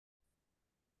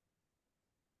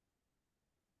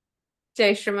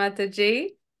Jai Shri Mataji.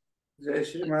 Jai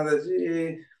Shri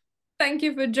Mataji. Thank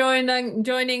you for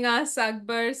joining us,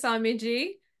 Akbar Sami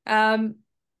ji.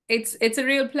 It's a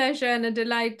real pleasure and a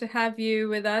delight to have you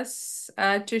with us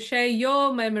to share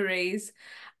your memories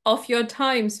of your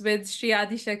times with Shri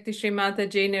Adi Shakti Shri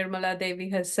Mataji Nirmala Devi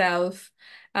herself.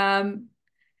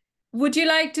 Would you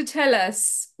like to tell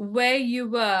us where you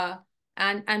were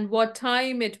and what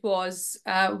time it was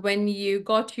when you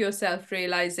got your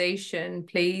self-realization,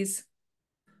 please?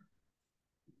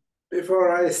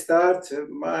 Before I start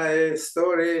my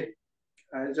story,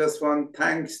 I just want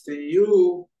thanks to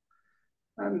you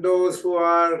and those who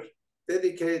are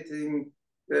dedicating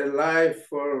their life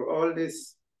for all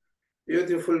these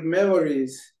beautiful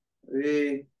memories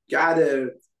we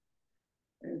gathered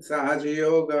in Sahaja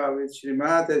Yoga with Shri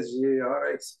Mataji,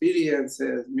 our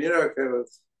experiences,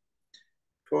 miracles,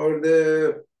 for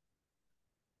the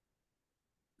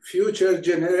future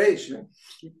generation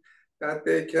that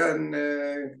they can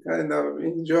kind of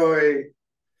enjoy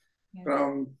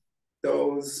from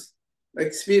those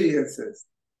experiences.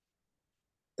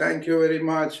 Thank you very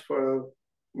much for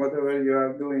whatever you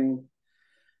are doing.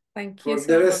 Thank you for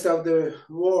the rest of the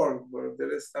world, for the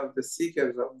rest of the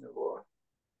seekers of the world.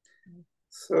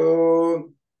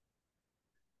 So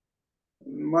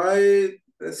my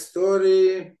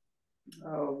story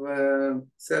of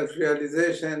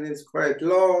self-realization is quite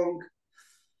long.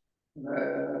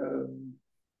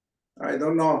 I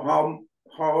don't know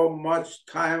how much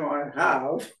time I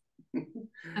have,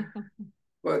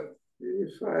 but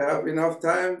if I have enough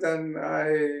time, then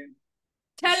I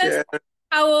Tell us,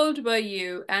 how old were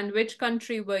you and which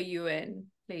country were you in,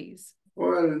 please?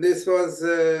 Well, this was,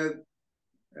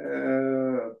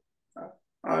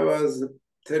 I was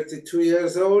 32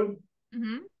 years old,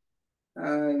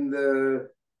 and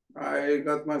I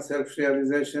got my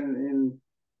self-realization in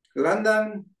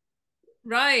London.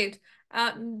 Right.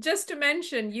 Just to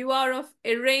mention, you are of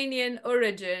Iranian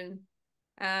origin.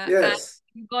 Yes.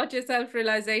 And you got your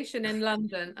self-realization in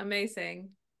London.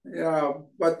 Amazing. Yeah,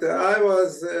 but I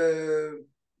was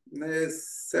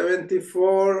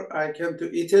 74. I came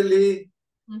to Italy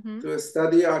to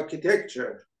study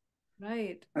architecture.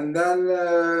 Right. And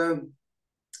then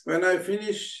when I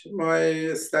finished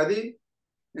my study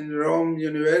in Rome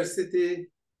University,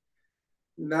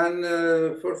 then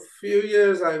for a few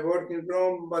years I worked in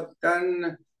Rome, but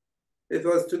then it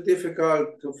was too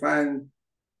difficult to find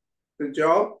the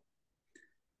job.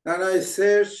 Then I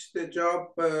searched the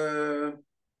job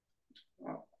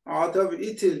out of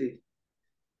Italy.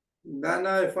 Then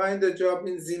I find a job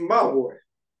in Zimbabwe.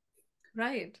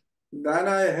 Right. Then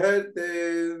I heard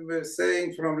they were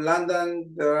saying from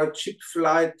London there are cheap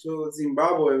flights to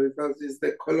Zimbabwe because it's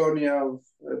the colony of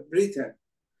Britain.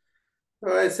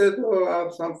 So I said, oh, I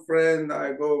have some friend,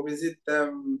 I go visit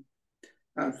them,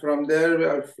 and from there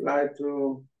I fly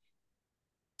to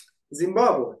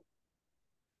Zimbabwe.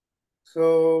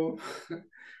 So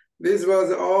this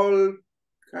was all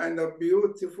kind of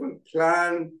beautiful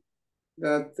plan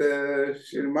that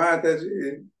Shri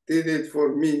Mataji did it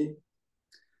for me.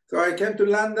 So I came to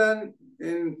London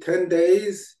in 10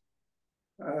 days.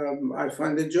 I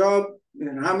found a job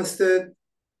in Hampstead.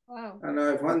 Wow. And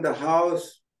I found a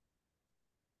house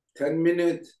 10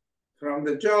 minutes from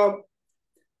the job,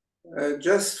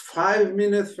 just 5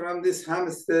 minutes from this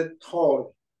Hampstead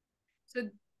Hall. So,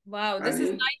 wow, this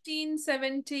is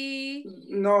 1970?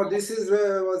 No, this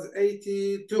was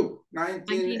 82,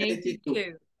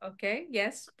 1982. Okay,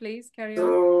 yes, please carry on.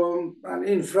 So, and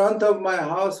in front of my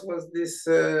house was this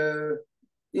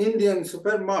Indian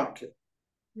supermarket.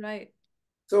 Right.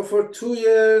 So for 2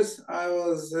 years, I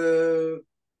was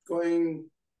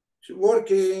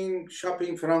working,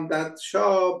 shopping from that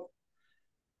shop.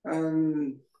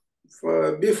 And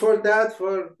before that,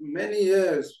 for many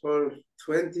years, for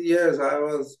 20 years, I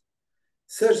was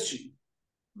searching.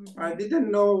 I didn't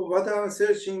know what I was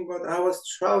searching, but I was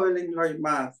traveling like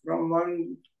mad from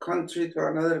one country to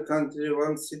another country,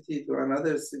 one city to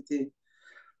another city.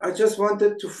 I just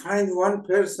wanted to find one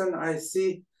person I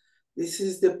see. This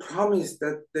is the promise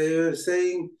that they were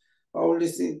saying, all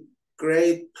this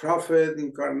great prophet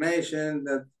incarnation,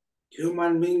 that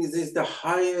human beings is the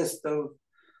highest of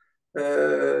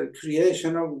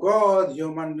creation of God,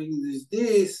 human beings is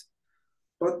this.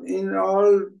 But in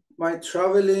all my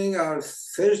traveling or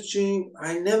searching,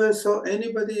 I never saw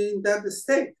anybody in that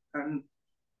state. And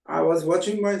I was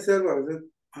watching myself, I said,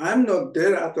 I'm not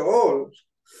there at all.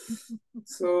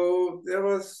 So there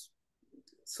was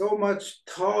so much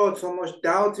thought, so much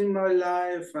doubt in my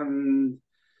life, and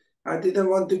I didn't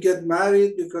want to get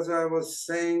married because I was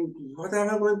saying, what am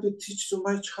I going to teach to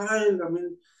my child? I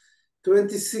mean,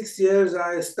 26 years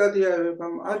I study, I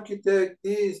become architect,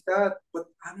 this, that, but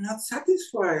I'm not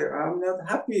satisfied. I'm not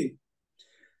happy.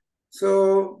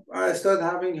 So I start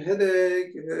having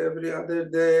headache every other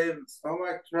day,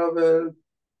 stomach trouble.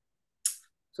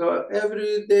 So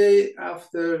every day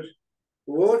after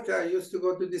work, I used to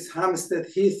go to this Hampstead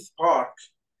Heath Park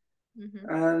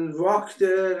and walk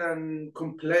there and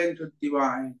complain to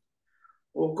Divine.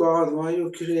 Oh God, why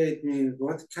you create me?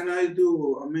 What can I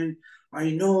do? I mean,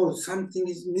 I know something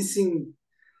is missing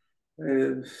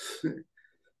in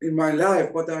my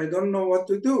life, but I don't know what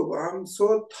to do. I'm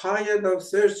so tired of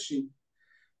searching.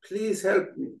 Please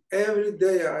help me. Every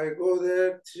day I go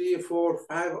there 3, 4,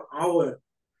 5 hours.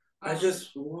 I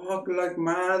just walk like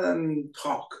mad and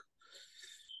talk.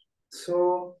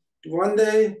 So one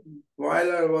day,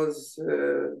 while I was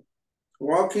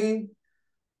walking,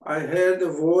 I heard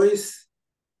a voice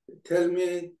tell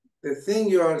me the thing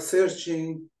you are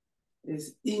searching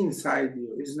is inside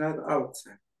you, is not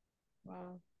outside.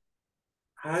 Wow.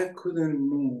 I couldn't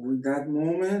move in that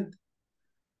moment.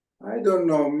 I don't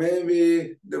know,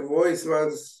 maybe the voice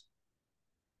was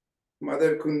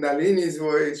Mother Kundalini's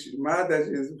voice,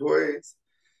 Mataji's voice.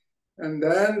 And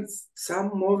then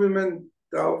some movement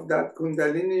of that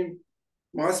Kundalini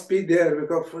must be there,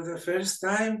 because for the first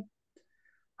time,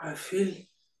 I feel,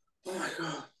 oh my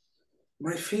God,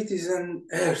 my feet is on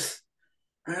earth.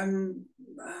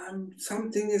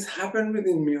 Something has happened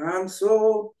within me. I'm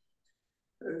so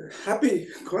happy,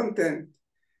 content.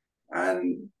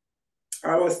 And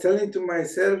I was telling to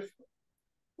myself,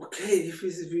 okay, if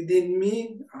it's within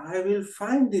me, I will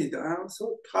find it. I'm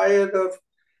so tired of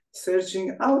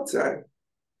searching outside.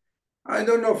 I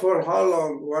don't know for how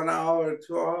long, 1 hour,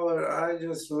 2 hours, I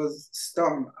just was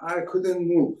stunned. I couldn't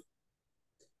move.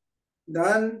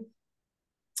 Then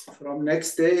from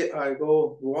next day, I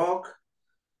go walk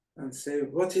and say,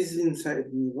 what is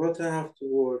inside me? What I have to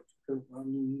work? I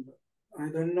mean, I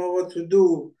don't know what to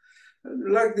do.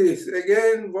 Like this,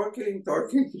 again, walking,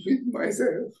 talking with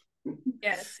myself.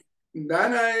 Yes.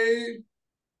 Then I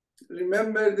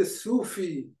remember the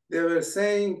Sufi, they were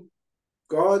saying,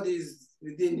 God is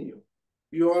within you.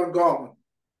 You are God.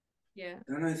 Yeah.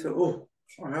 Then I said, oh,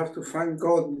 I have to find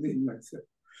God within myself.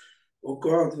 Oh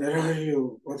God, where are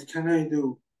you? What can I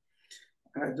do?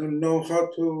 I don't know how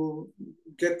to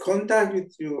get contact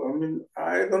with you. I mean,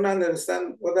 I don't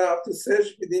understand what I have to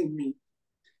search within me.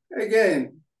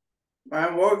 Again,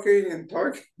 I'm walking and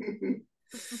talking.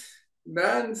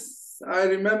 Then I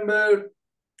remember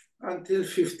until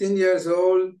 15 years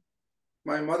old,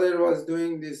 my mother was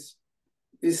doing this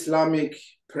Islamic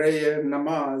prayer,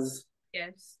 namaz.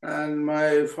 Yes. And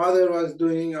my father was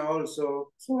doing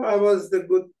also. So I was the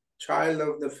good child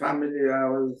of the family. I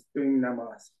was doing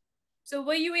namaz. So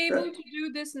were you able to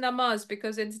do this namaz,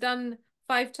 because it's done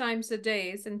 5 times a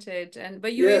day, isn't it? And were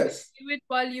you able to Yes. do it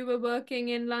while you were working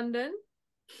in London?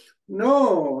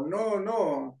 No, no,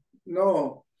 no,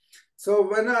 no. So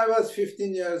when I was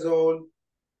 15 years old,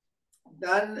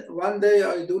 then one day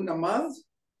I do namaz.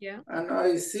 Yeah. And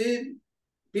I see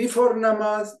before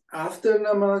namaz, after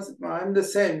namaz, I'm the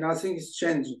same. Nothing is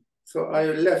changing. So I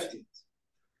left it.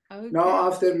 Okay. Now,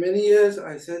 after many years,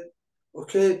 I said,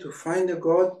 okay, to find a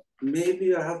God,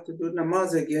 maybe I have to do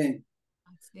namaz again.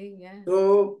 I see, yeah.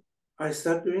 So I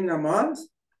start doing namaz.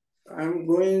 I'm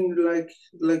going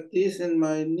like this in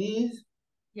my knees.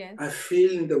 Yes. I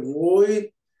feel in the void.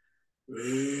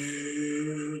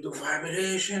 The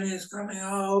vibration is coming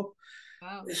out.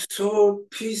 Wow. It's so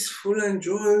peaceful and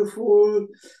joyful.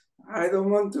 I don't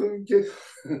want to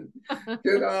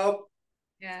get up.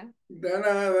 Yeah. Then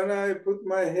when I put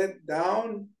my head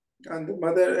down on the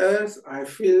Mother Earth, I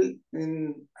feel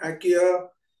in Akia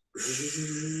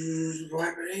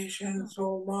vibration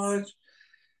so much.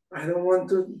 I don't want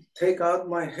to take out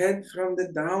my head from the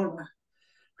down.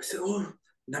 I said, oh,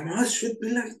 namaz should be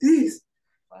like this.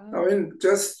 Wow. I mean,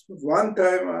 just one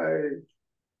time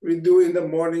we do in the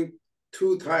morning,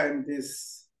 2 times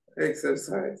this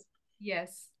exercise.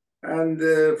 Yes. And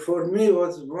for me, it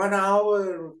was 1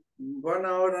 hour, 1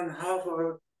 hour and a half.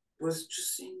 I was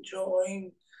just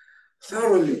enjoying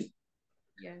thoroughly.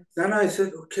 Yes. Then I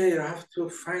said, okay, I have to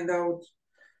find out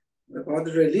about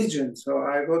religion. So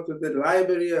I go to the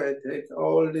library, I take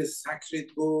all this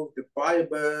sacred book, the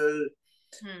Bible,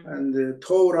 and the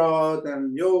Torah,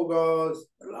 and yogas,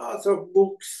 lots of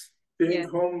books, bring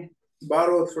home,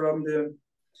 borrowed from the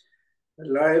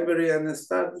library, and I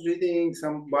start reading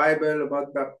some Bible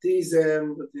about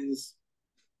baptism,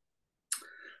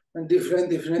 and different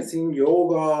things,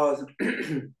 yogas.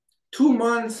 2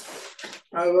 months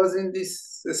I was in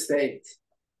this state,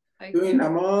 doing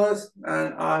namaz,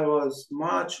 and I was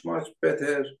much, much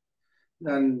better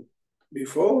than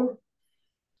before.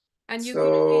 And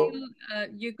So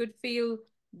you could feel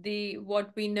the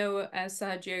what we know as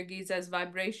Sahaja Yogis as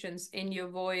vibrations in your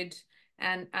void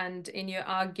and in your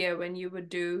agya when you would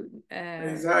do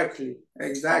exactly.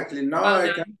 Now bow I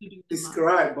down can to do namas.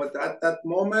 describe, but at that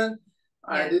moment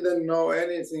I Yes, didn't know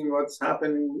anything what's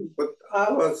happening, but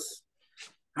I was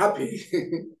happy.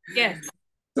 yes,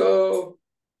 So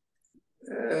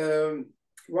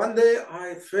one day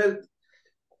I felt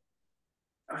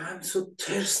I'm so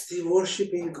thirsty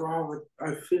worshiping God.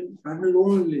 I feel I'm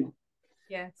lonely.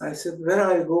 yes. I said, where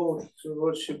I go to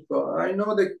worship God? I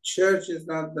know the church is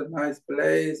not the nice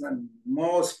place and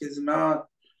mosque is not,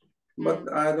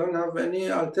 but I don't have any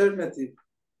alternative.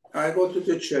 I go to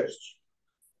the church.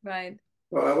 Right.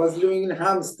 So I was living in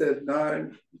Hampstead. Now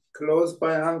close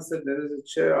by Hampstead, there is a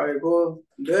church. I go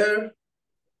there.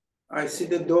 I see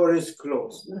the door is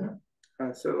closed.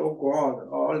 I said, oh God,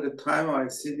 all the time I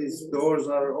see these doors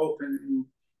are open in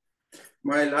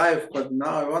my life, but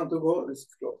now I want to go, it's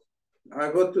closed.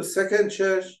 I go to second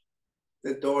church,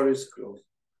 the door is closed.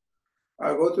 I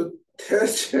go to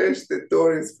third church, the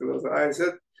door is closed. I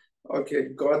said, okay,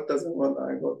 God doesn't want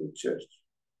I go to church.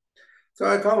 So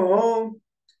I come home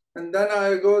and then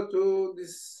I go to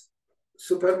this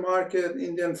supermarket,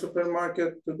 Indian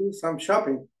supermarket, to do some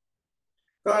shopping.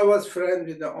 So I was friends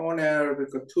with the owner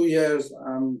because 2 years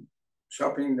I'm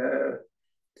shopping there.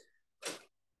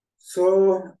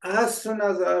 So as soon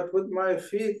as I put my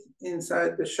feet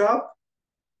inside the shop,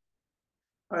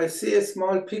 I see a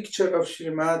small picture of Shri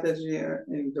Mataji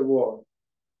in the wall,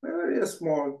 a very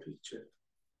small picture.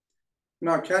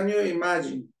 Now, can you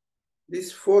imagine?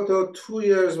 This photo 2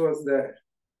 years was there,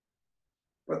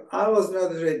 but I was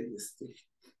not ready still.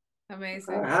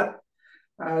 Amazing. I had,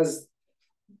 as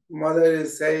mother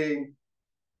is saying,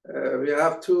 we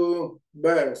have two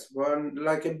birds, one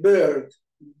like a bird,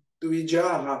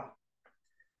 Dvijaha.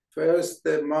 First,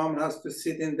 the mom has to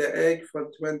sit in the egg for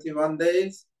 21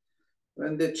 days.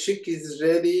 When the chick is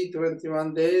ready,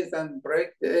 21 days, and break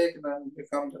the egg, and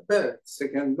become the bird,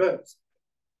 second bird.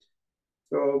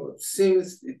 So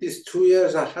since these 2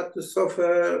 years, I had to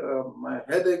suffer, my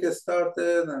headache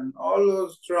started, and all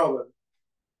those trouble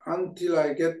until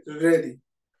I get ready.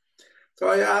 So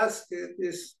I asked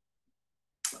this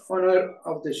owner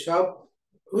of the shop,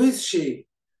 who is she?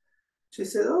 She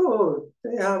said, oh,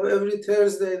 they have every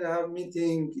Thursday, they have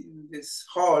meeting in this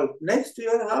hall next to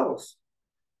your house,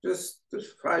 just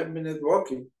 5 minute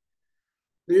walking.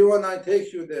 Do you want I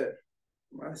take you there?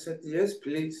 I said, yes,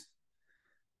 please.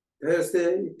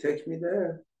 Thursday, take me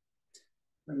there.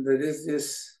 And there is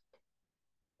this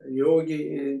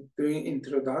yogi doing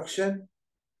introduction,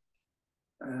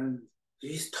 and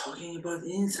he's talking about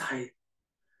insight.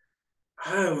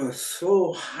 I was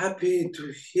so happy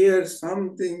to hear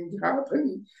something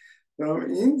happening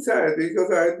from inside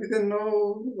because I didn't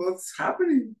know what's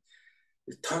happening.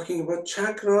 He's talking about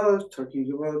chakras,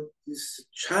 talking about these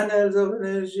channels of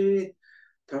energy,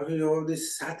 talking about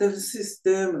this Saturn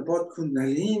system, about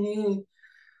Kundalini.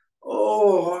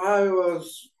 Oh, I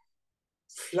was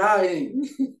flying.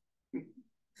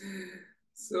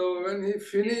 So when he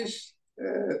finished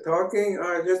talking,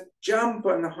 I just jumped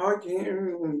and hugged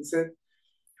him and said,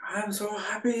 I'm so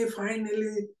happy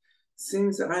finally,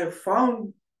 since I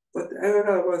found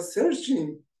whatever I was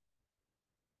searching.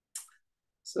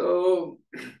 So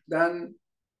then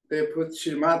they put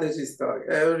Shri Mataji's talk.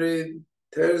 Every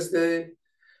Thursday,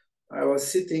 I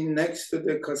was sitting next to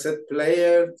the cassette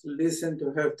player to listen to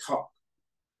her talk.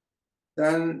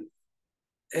 Then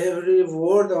every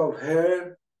word of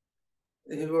her,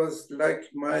 it was like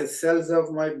my cells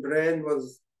of my brain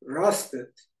was rusted.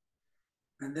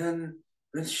 And then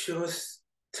when she was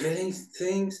telling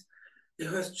things, it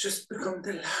was just become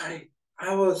the light.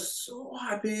 I was so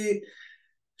happy.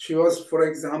 She was, for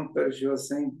example, she was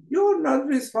saying, you're not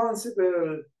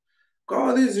responsible.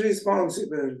 God is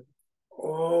responsible.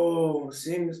 Oh,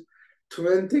 seems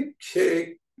 20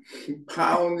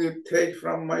 pounds you take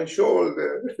from my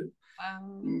shoulder.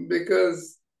 Wow.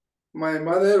 Because my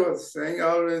mother was saying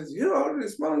always, you are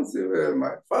responsible.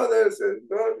 My father said,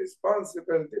 you're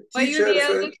responsible. The Were you teacher the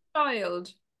said, eldest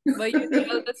child? Were you the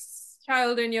eldest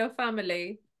child in your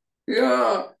family?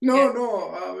 yeah, Yeah.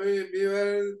 we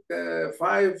were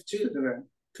five children,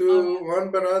 All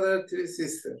one brother, three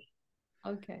sisters.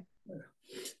 right. Okay.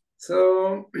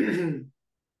 So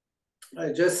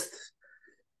I just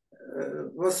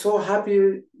was so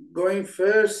happy going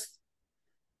first,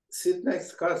 sit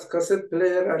next cassette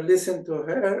player and listen to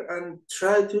her and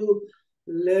try to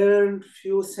learn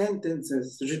few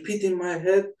sentences, repeat in my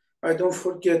head. I don't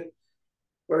forget.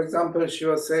 For example, she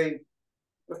was saying,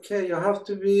 okay, you have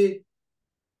to be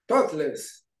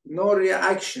thoughtless. no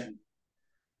reaction.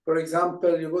 For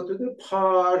example, you go to the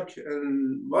park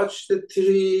and watch the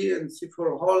tree and see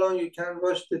for how long you can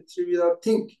watch the tree without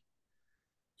thinking.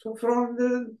 So from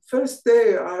the first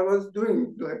day, I was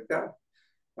doing it like that.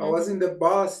 I was in the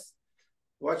bus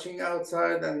watching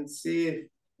outside and see if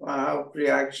I have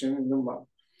reaction in the mouth.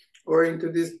 Going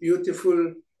to this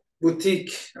beautiful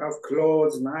boutique of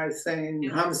clothes, nice thing in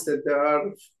Hampstead. There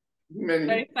are many.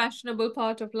 Very fashionable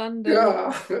part of London.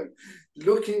 Yeah,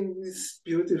 looking this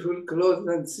beautiful clothes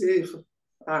and see if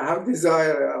I have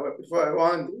desire, if I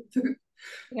want it.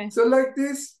 Yeah. So like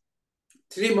this,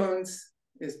 3 months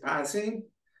is passing.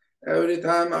 Every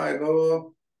time I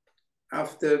go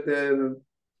after the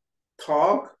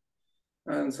talk,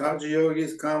 and Sahaja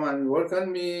yogis come and work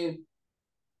on me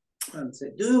and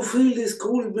say, do you feel this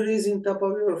cool breeze in top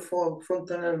of your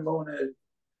frontal bone?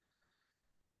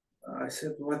 I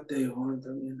said, what they want?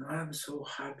 I mean, I'm so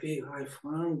happy I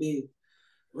found it.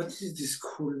 What is this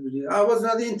cool breeze? I was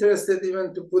not interested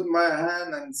even to put my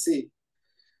hand and see.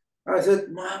 I said,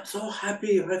 I'm so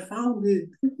happy I found it.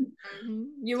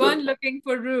 You weren't looking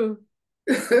for Rue.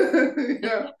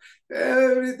 Yeah,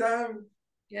 every time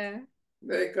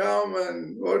they come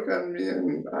and work on me,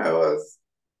 and I was.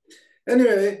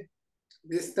 Anyway,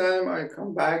 this time I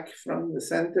come back from the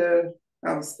center,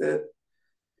 Hampstead.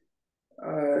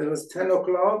 It was 10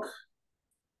 o'clock.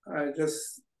 I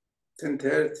just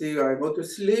 10:30, I go to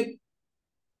sleep.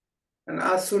 And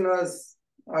as soon as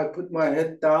I put my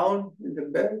head down in the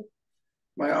bed,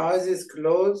 my eyes is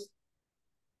closed.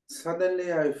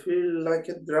 Suddenly I feel like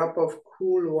a drop of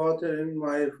cool water in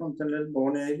my frontal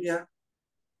bone area.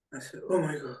 I said, oh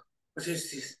my God, what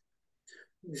is this?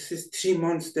 This is 3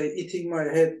 months they're eating my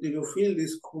head. Do you feel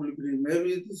this cool breeze?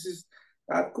 Maybe this is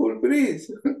that cool breeze.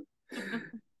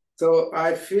 So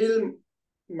I feel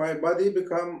my body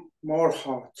become more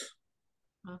hot.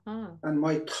 And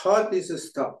my thought is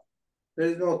stopped. There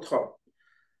is no thought.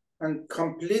 And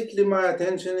completely my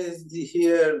attention is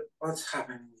here, what's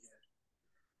happening here?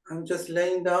 I'm just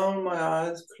laying down, my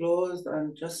eyes closed,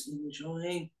 and just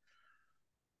enjoying.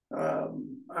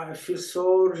 I feel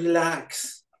so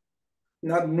relaxed,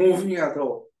 not moving at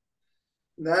all.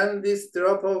 Then this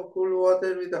drop of cool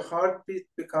water with the heartbeat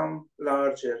become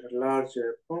larger,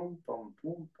 larger. Boom, boom,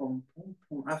 boom, boom, boom,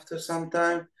 boom. After some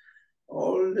time,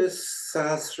 all this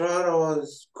Sahasrara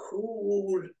was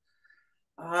cool.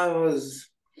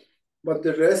 But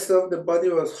the rest of the body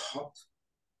was hot.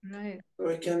 Right. So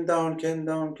I came down, came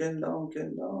down, came down,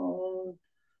 came down.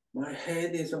 My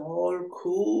head is all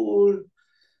cool.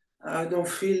 I don't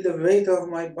feel the weight of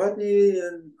my body,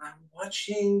 and I'm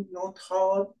watching, no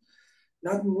thought,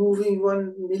 not moving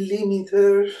 1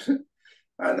 millimeter.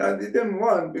 And I didn't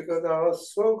want because I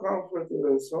was so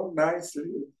comfortable, so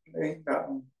nicely laying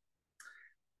down.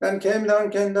 Then came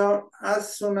down, came down.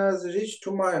 As soon as reached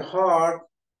to my heart,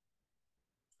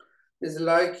 it's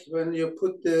like when you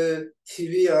put the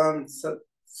TV on,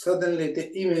 suddenly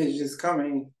the image is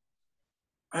coming.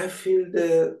 I feel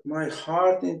my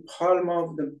heart in palm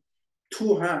of the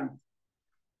 2 hands.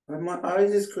 When my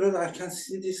eyes is closed, I can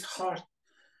see this heart.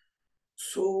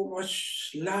 So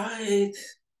much light.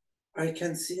 I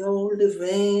can see all the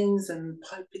veins and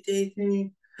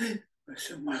palpitating. I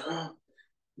said, my God,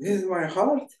 this is my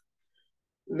heart.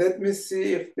 Let me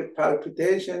see if the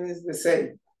palpitation is the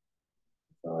same.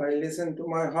 So I listen to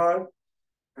my heart.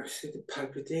 I see the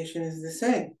palpitation is the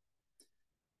same.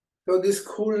 So this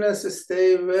coolness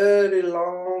stay very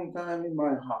long time in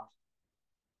my heart.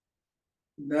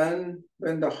 Then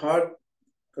when the heart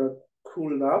got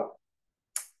cooled up,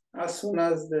 as soon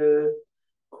as the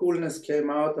coolness came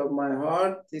out of my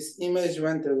heart, this image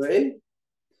went away.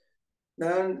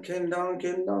 Then came down,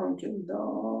 came down, came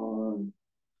down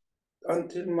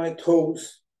until my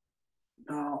toes.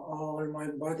 Now all my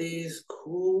body is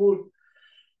cool.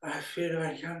 I feel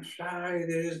I can fly.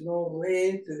 There is no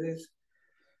weight.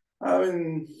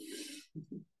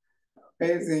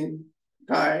 Amazing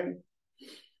time.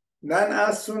 Then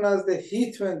as soon as the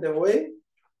heat went away,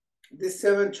 the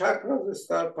 7 chakras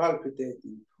start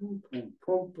palpitating, boom, boom,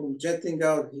 boom, boom, jetting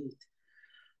out heat.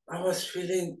 I was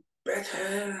feeling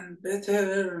better and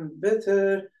better and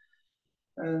better.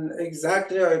 And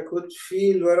exactly I could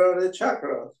feel where are the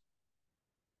chakras.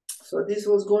 So this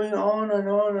was going on and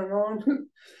on and on.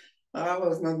 I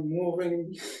was not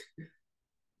moving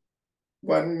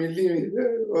 1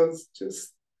 millimeter. It was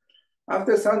just,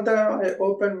 after some time I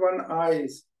opened one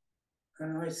eyes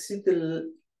and I see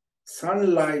the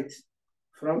sunlight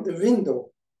from the window.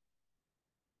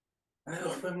 I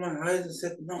opened my eyes and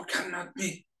said, no, cannot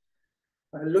be.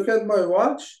 I look at my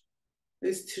watch,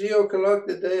 it's 3 o'clock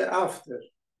the day after.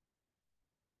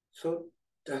 So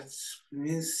that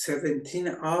means 17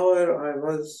 hours. I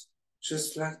was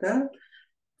just like that.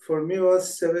 For me, it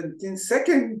was 17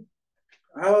 seconds.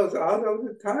 I was out of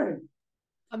the time.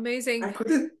 Amazing.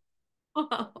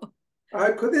 Wow.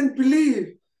 I couldn't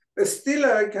believe. Still,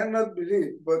 I cannot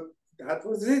believe, but that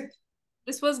was it.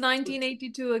 This was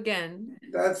 1982 again.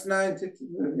 That's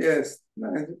 92. Yes,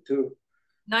 92.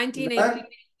 1980.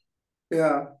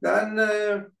 Then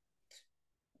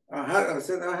I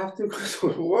said, I have to go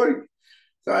to work.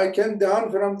 So I came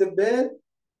down from the bed.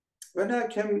 When I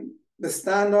came to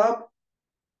stand up,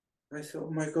 I said,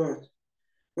 oh my God,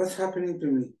 what's happening to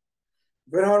me?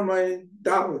 Where are my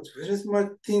doubts? Where is my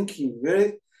thinking?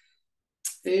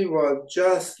 It was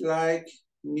just like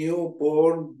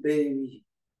newborn baby.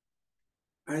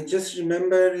 I just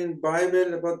remember in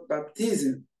Bible about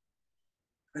baptism.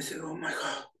 I said, oh my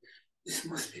God, this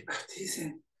must be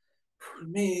baptism. For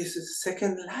me, it's a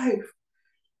second life.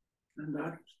 And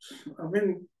I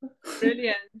mean,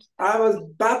 Brilliant. I was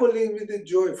babbling with the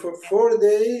joy for 4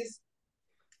 days.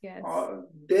 Yes.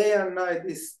 Day and night,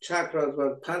 these chakras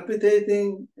were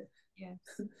palpitating. Yes.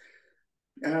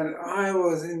 And I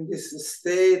was in this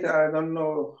state, I don't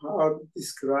know how to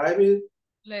describe it.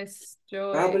 Bliss,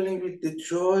 joy. Babbling with the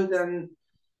joy. Then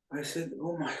I said,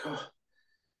 oh my God,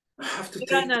 I have to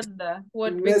take this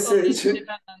what message. we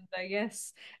call Nirananda,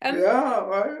 yes. At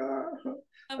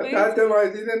Amazing. that time I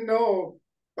didn't know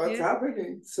what's Yeah.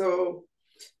 happening. So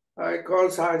I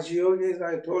called Sahaja Yogis,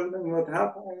 I told them what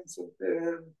happened. So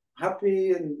they're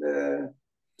happy. And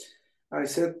I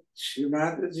said, Shri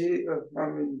Mataji,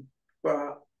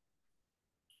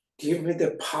 give me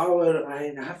the power.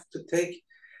 I have to take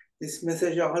this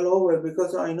message all over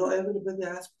because I know everybody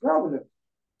has problems.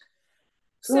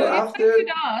 So if I could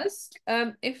ask,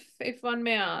 if one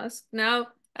may ask, now,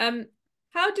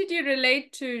 how did you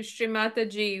relate to Shri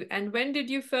Mataji and when did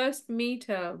you first meet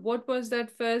her? What was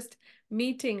that first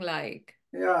meeting like?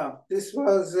 Yeah, this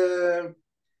was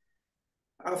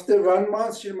after 1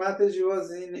 month. Shri Mataji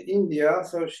was in India,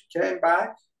 so she came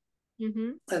back.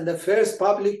 And the first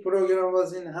public program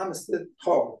was in Hampstead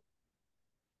Hall.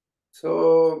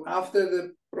 So after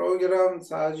the program,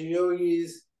 Sahaja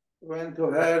Yogis went to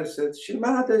her, said, Shri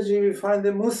Mataji, we find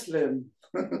a Muslim.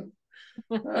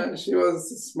 And she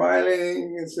was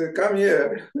smiling and said, come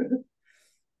here.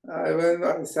 I went,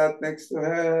 I sat next to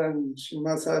her and she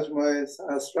massaged my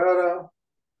sahasrara.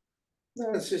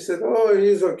 And she said, oh,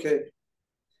 he's okay.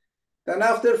 Then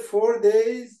after 4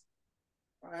 days,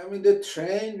 I'm in the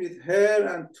train with her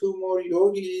and 2 more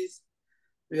yogis.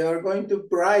 We are going to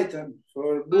Brighton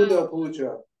for Buddha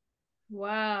Puja.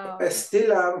 Wow.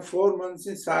 Still, I'm 4 months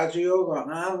in Sahaja Yoga.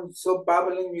 I'm so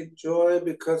bubbling with joy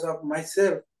because of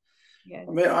myself. Yes.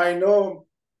 I mean, I know,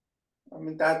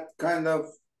 that kind of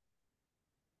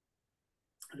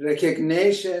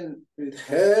recognition with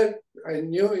her, I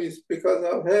knew it's because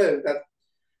of her.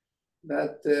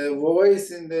 That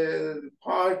voice in the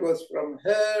park was from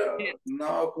her. Yes.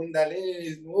 Now Kundalini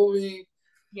is moving.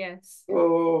 Yes.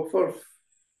 So for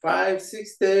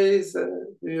 5-6 days,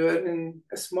 we were in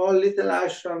a small little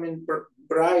ashram in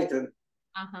Brighton.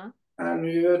 And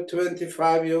we were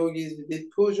 25 yogis. We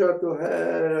did puja to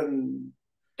her. And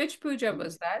which puja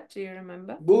was that? Do you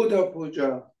remember? Buddha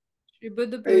Puja.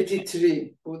 Buddha Puja.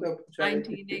 83. Buddha Puja.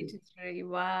 1983.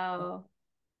 Wow.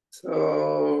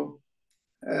 So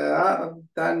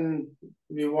then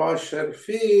we washed her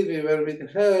feet. We were with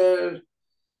her.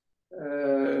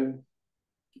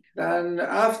 Then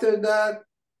after that,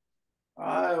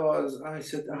 I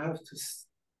said, I have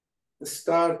to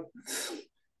start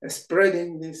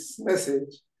spreading this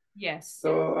message. Yes.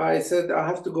 So I said, I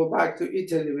have to go back to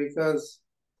Italy because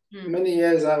many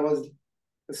years I was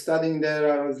studying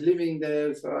there, I was living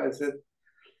there. So I said,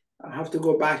 I have to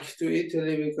go back to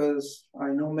Italy because I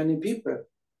know many people.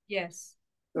 Yes.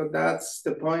 So that's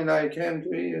the point I came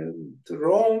to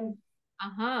Rome.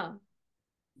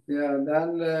 Yeah,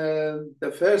 then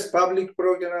the first public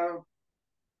program,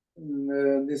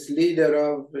 this leader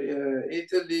of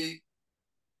Italy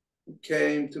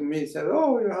came to me and said,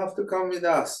 oh, you have to come with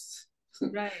us.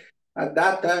 Right. At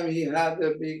that time, he had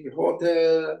a big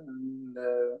hotel and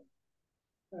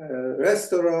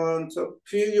restaurant. So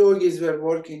few yogis were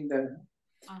working there.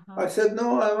 I said,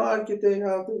 no, I'm an architect, I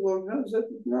have to work. No, he said,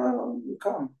 no, you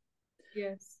come.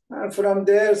 Yes. And from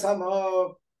there,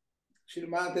 somehow, Shri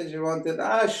Mataji wanted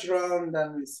ashram,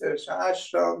 then we searched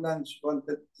ashram, then she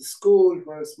wanted the school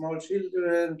for small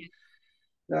children.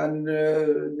 Then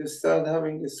we started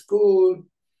having a school.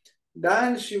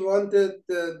 Then she wanted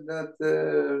that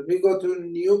we go to a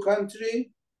new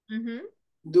country,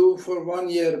 do for 1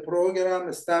 year program,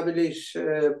 establish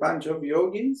a bunch of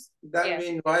yogis. Then we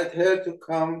invite her to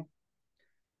come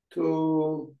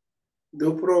to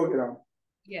do program.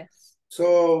 Yes.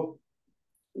 So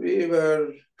we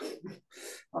were,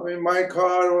 I mean, my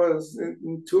car was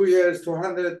in 2 years,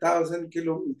 200,000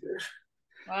 kilometers.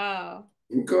 Wow.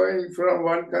 Going from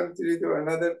one country to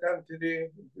another country.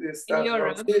 We In start from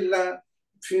Europe.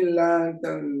 Finland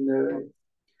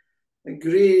and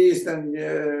Greece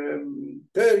and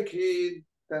Turkey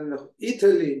and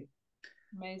Italy.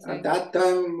 At Amazing. that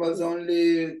time was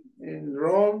only in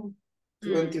Rome,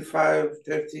 25,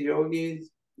 30 yogis,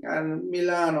 and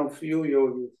Milan, a few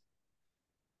yogis.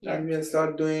 Yeah. And we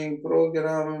start doing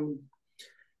program.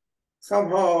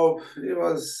 Somehow it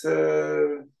was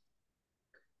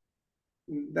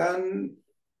done.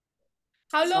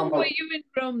 How long were Somehow. you in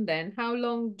Rome then? How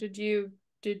long did you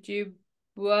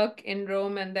work in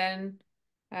Rome and then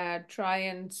try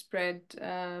and spread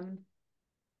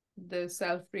the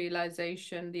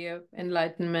self-realization, the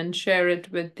enlightenment, share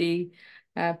it with the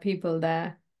people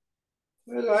there?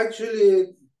 Well,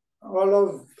 actually, all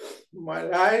of my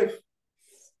life,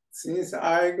 since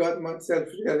I got my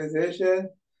self-realization,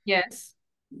 Yes.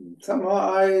 somehow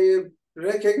I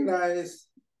recognize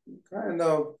kind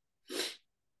of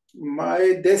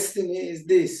my destiny is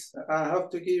this. I have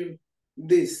to give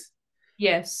this.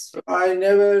 Yes. I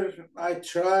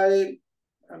try,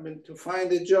 I mean, to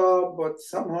find a job, but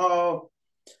somehow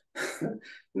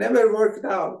never worked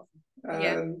out.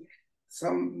 Yes.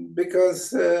 And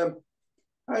because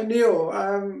I knew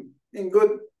I'm in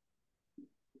good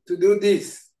to do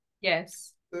this,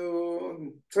 Yes.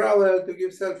 to travel, to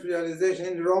give self-realization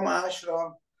in Rome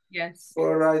ashram Yes.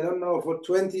 for, I don't know, for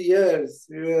 20 years.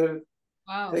 We were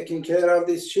Wow. taking care of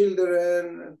these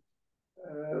children.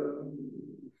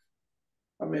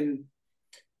 I mean,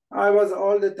 I was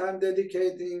all the time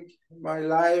dedicating my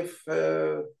life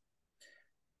to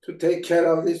take care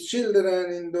of these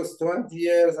children in those 20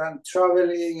 years and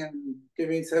traveling and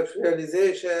giving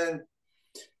self-realization.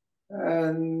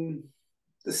 And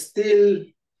still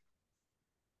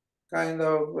kind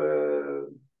of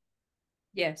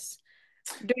Yes.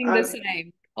 Doing the and same.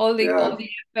 yeah, All the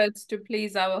efforts to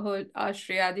please our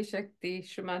Shri Adi Shakti,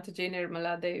 Shri Mataji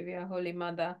Nirmala Devi, our Holy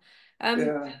Mother. Um,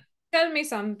 yeah, Tell me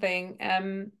something.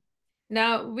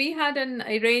 Now we had an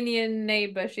Iranian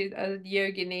neighbor, she's a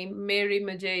yogini, Mary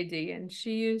Majidi, and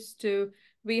she used to.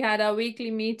 We had our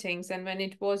weekly meetings, and when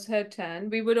it was her turn,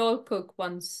 we would all cook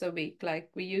once a week. Like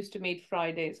we used to meet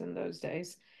Fridays in those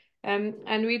days,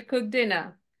 and we'd cook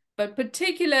dinner. But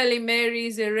particularly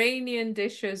Mary's Iranian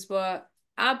dishes were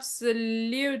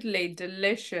absolutely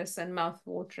delicious and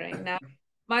mouth-watering. Now,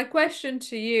 my question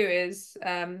to you is,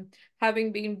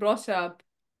 having been brought up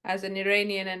as an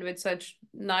Iranian and with such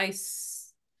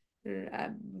nice,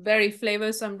 very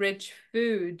flavorsome, rich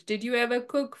food, did you ever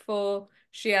cook for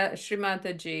Shri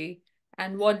Mataji?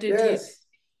 And yes,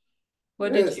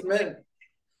 what did yes, you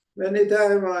many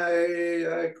time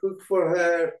I cook for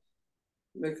her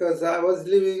because I was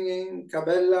living in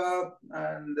Kabela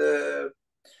and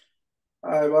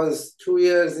I was 2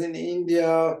 years in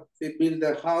India. We built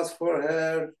a house for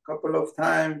her a couple of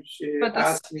times. She Pratis-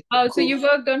 asked me to Oh, so cook. you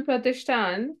worked on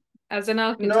Pratishthan as an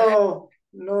architect? No,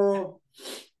 no,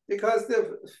 because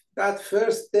that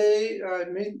first day I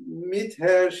meet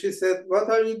her, she said, "What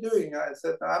are you doing?" I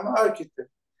said, "I'm an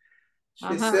architect." She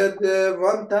Uh-huh. said,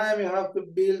 "One time you have to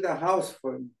build a house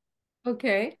for me."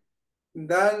 Okay.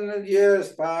 Then years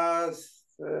passed.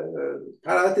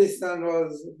 Pakistan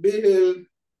was built.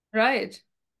 Right.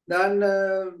 Then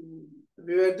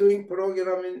we were doing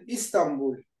program in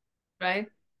Istanbul. Right.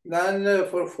 Then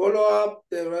for follow-up,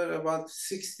 there were about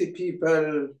 60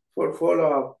 people for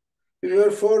follow-up. We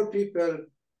were 4 people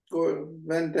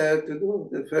went there to do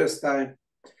the first time.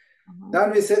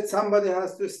 Then we said somebody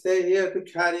has to stay here to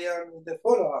carry on with the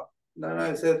follow-up. Then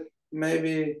I said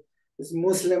maybe it's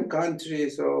Muslim country,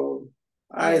 so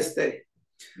I Yes. stay.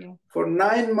 Yeah. For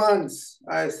 9 months,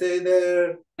 I stay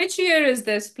there. Which year is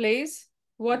this, please?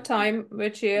 What time?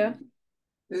 Which year?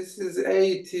 This is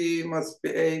 80, must be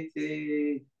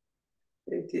 80,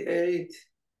 88.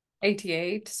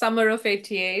 88. Summer of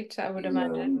 88, I would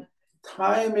imagine.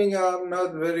 Timing, I'm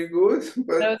not very good,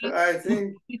 but No, I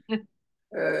think,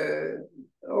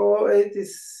 oh,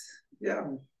 80s, yeah,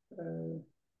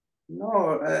 no,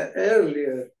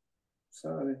 earlier,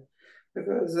 sorry,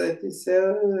 because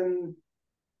 87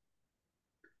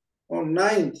 or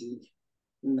 90,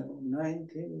 no,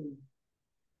 19,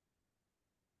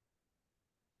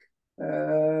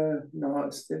 no,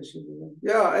 still should be,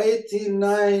 yeah,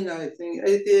 89, I think,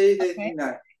 88, okay.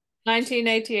 89.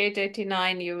 1988,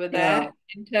 89, you were there Yeah.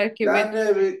 in Turkey. Then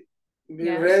we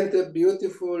Yeah. rent a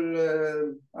beautiful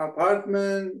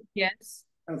apartment. Yes.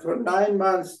 And for 9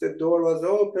 months, the door was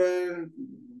open.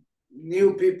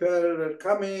 new people were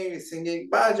coming, singing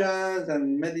bhajans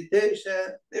and meditation.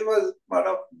 It was one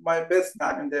of my best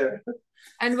time there.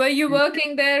 And were you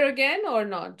working there again or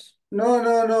not? No,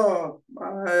 no, no.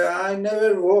 I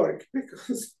never work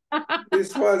because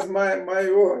this was my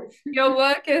work. Your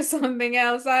work is something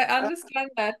else. I understand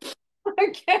that.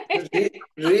 Okay.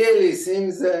 Really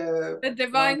seems The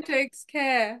divine takes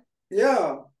care.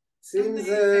 yeah, seems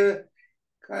Amazing.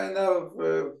 kind of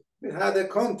we had a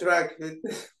contract with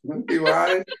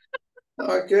Divine.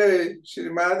 Okay, Shri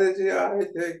Mataji, I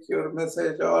take your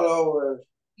message all over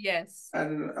Yes.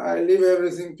 and I leave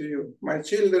everything to you. My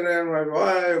children, my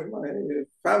wife, my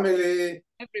family.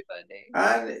 Everybody.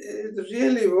 And it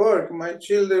really worked. My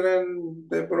children,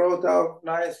 they brought up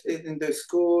nicely in the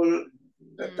school,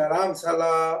 the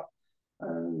Dharamsala,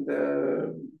 and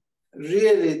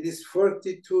really, these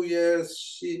 42 years,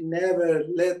 she never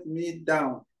let me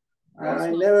down. That's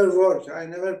I never worked. I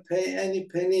never pay any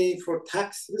penny for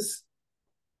taxes.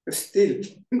 Still,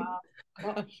 wow.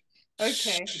 Gosh.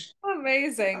 Okay.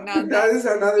 Amazing. Now that that's is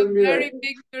a another very miracle.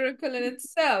 big miracle in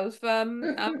itself. I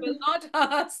will not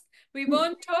ask. We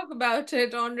won't talk about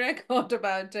it on record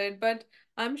about it, but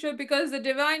I'm sure because the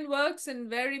divine works in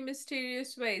very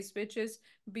mysterious ways, which is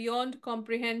beyond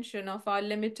comprehension of our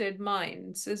limited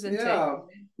minds, isn't it? Yeah,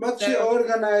 but she So,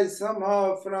 organized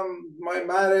somehow from my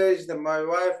marriage that my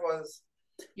wife was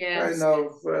kind yes,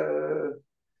 of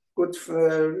good,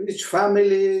 rich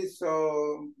family,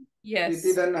 so we yes,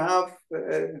 didn't have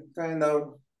kind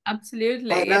of absolutely.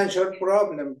 Yeah, financial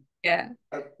problem yeah,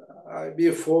 that I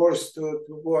be forced to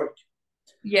work.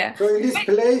 yeah, So in these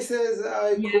places,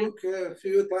 I yeah, cook a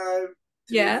few times,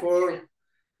 three, yeah. four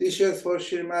dishes for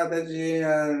Shri Mataji,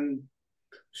 and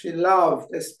she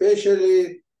loved,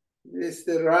 especially this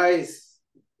the rice,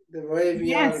 the way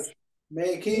we are Yes,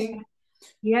 making.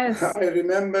 yes. I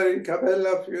remember in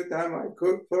Cabela a few times I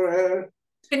cooked for her.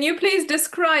 Can you please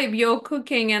describe your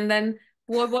cooking and then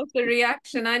what was the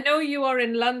reaction? I know you are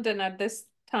in London at this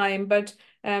time, but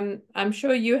I'm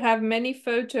sure you have many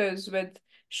photos with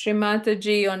Srimata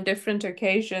ji on different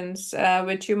occasions,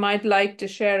 which you might like to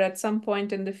share at some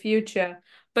point in the future.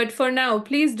 But for now,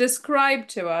 please describe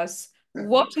to us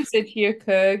what is it you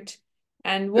cooked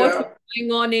and what was Yeah,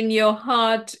 going on in your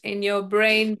heart, in your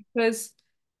brain, because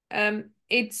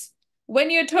it's when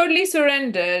you're totally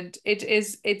surrendered,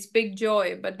 it's big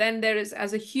joy. But then there is,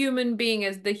 as a human being,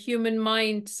 as the human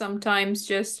mind sometimes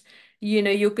just,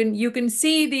 you can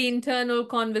see the internal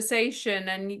conversation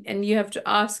and you have to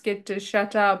ask it to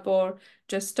shut up or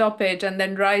just stop it and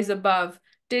then rise above.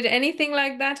 Did anything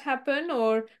like that happen?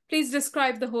 Or please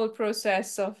describe the whole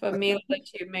process of a meal that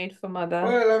you made for mother.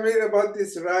 well, I mean, about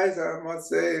this rice, I must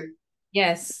say,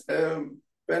 Yes.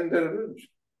 when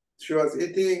she was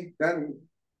eating, then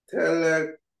tell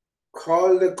her,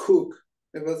 call the cook.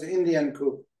 It was Indian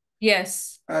cook.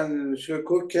 Yes. And the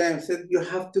cook came and said, you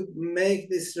have to make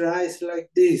this rice like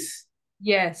this.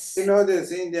 You Yes. know,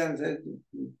 this Indian said,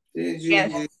 "Ji, ji,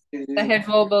 Yes. ji, ji, The ji." head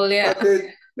wobble, But yeah.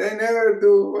 they never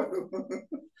do.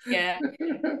 Yeah.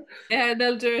 Yeah,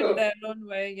 they'll do it So, their own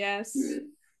way, yes. But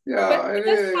yeah, tell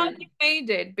us how anyway, you made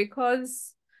it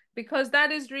because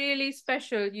that is really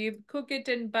special. You cook it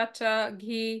in butter,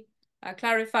 ghee,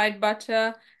 clarified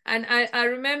butter, and I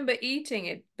remember eating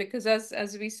it because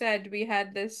as we said, we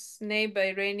had this neighbor,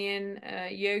 Iranian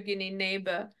yogini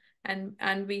neighbor,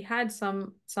 and we had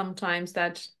sometimes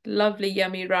that lovely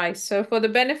yummy rice. So for the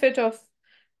benefit of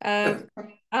um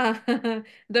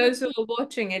those who are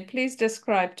watching it, please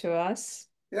describe to us.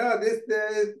 yeah, this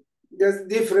just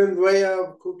different way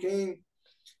of cooking.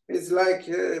 It's like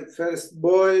first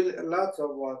boil lots of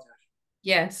water.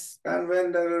 Yes. And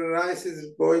when the rice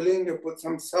is boiling, you put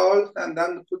some salt and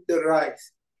then put the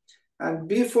rice. And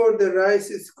before the rice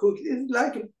is cooked, it's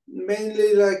like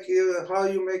mainly like how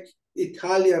you make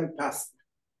Italian pasta.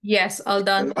 Yes, al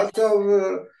dente. Lots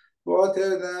of water,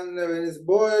 then when it's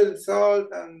boiled, salt,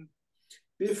 and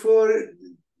before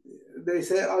they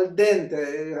say al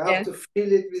dente, you have Yes, to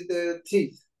fill it with the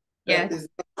teeth. That yes, is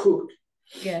not cooked.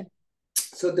 yes,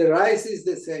 So the rice is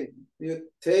the same. You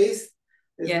taste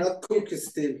is yes, not cooked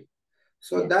still.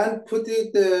 So yes. then put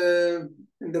it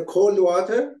in the cold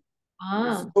water.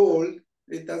 It's Ah, cold.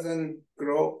 It doesn't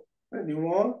grow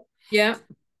anymore. yeah.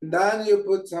 Then you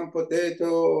put some potato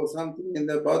or something in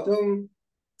the bottom,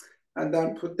 and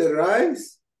then put the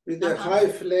rice with a Uh-huh. high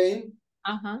flame.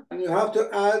 Uh-huh. And you have to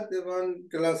add the 1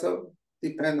 glass of,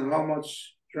 depend how much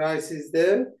rice is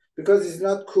there, because it's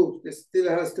not cooked. It still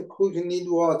has to cook. You need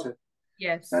water.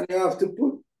 Yes. And you have to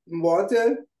put water.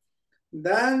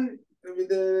 Then with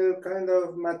the kind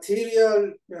of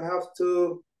material, you have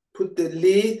to put the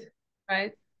lid.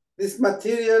 Right. this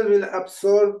material will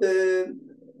absorb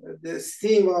the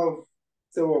steam of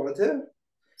the water.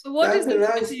 So what Then is the this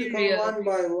rice become material? one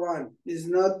by one. Is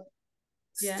not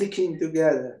Yeah. sticking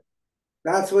together.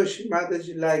 That's why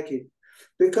Mataji like it.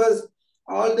 Because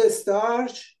all the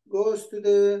starch goes to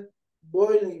the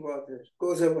boiling water,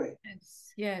 goes away. Yes.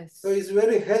 Yes. So it's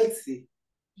very healthy.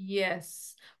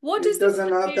 Yes. What It is this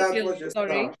doesn't have that material? much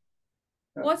Sorry. starch.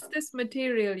 What's this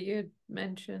material you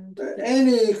mentioned?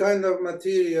 Any kind of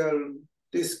material,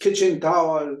 this kitchen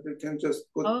towel, you can just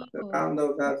put around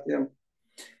of that. Yeah.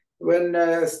 When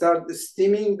start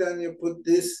steaming, then you put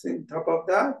this in top of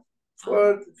that for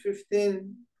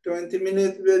 15, 20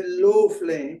 minutes with low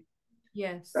flame.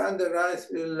 Yes. Then the rice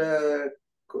will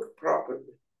cook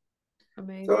properly.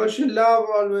 Amazing. So she love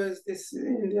always this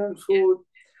Indian food.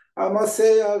 I must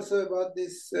say also about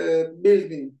this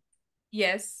building.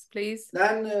 Yes, please.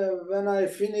 Then when I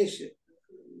finished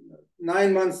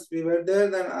 9 months we were there,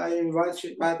 then I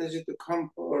invited Mataji to come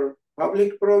for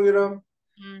public program.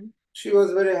 She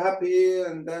was very happy,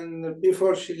 and then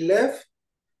before she left,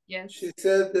 yes, she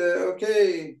said,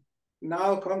 okay, now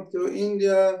come to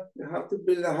India, you have to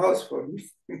build a house for me.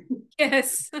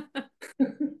 Yes.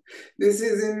 This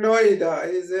is in Noida,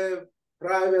 it's a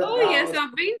private Oh, house. yes,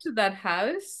 I've been to that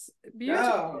house. Beautiful.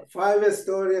 Yeah,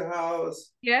 5-story house.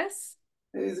 Yes.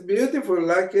 It's beautiful,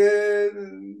 like a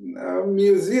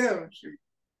museum.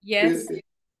 Yes.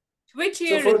 Which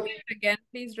year So is it again?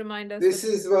 Please remind us.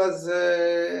 This was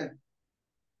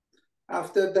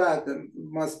after that,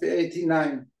 must be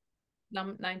 89.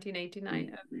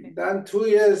 1989. Okay. Then 2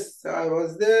 years I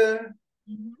was there.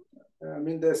 I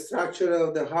mean, the structure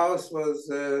of the house was.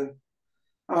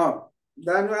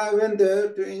 Then I went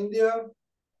there to India.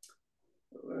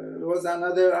 It was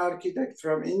another architect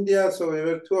from India, so we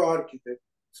were two architects.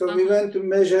 So we went to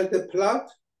measure the plot,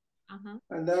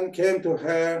 and then came to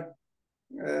her,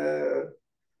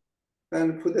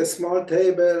 and put a small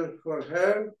table for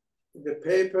her, the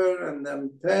paper and then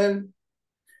pen.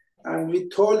 And we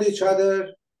told each other,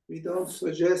 we don't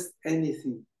suggest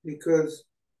anything because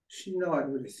she knows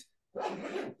everything.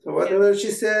 So whatever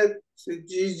she said,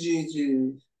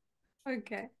 G.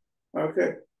 Okay.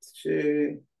 Okay. She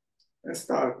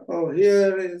start. Oh,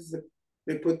 here is,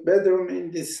 we put bedroom in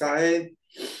this side.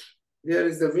 Here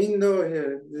is the window,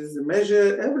 here is the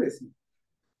measure, everything.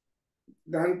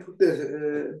 Then put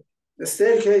the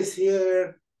staircase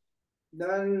here.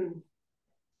 Then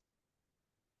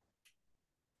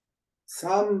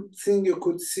something you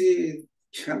could see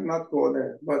cannot go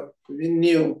there, but we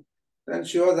knew. Then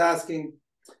she was asking,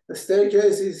 the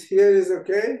staircase is here, is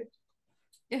okay?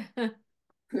 Yeah.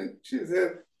 She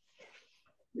said,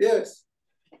 yes.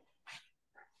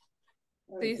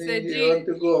 So you I said, think you want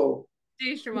to go.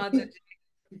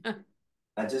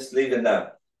 I just leave it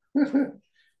now.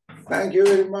 Thank you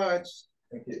very much.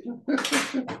 Thank you.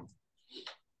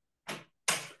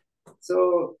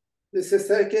 So this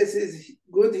staircase is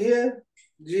good here.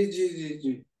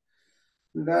 G.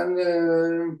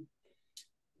 Then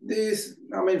this,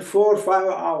 I mean, 4 or 5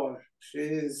 hours, she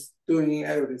is doing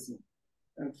everything.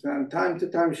 And from time to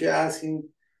time, she asking,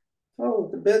 oh,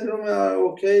 the bedroom are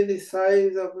okay, the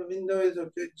size of the window is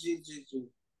okay, G.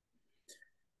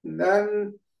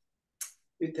 Then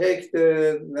we take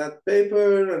that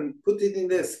paper and put it in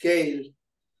the scale.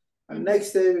 And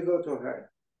next day we go to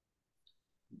her.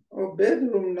 Oh,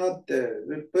 bedroom not there.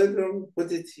 The bedroom,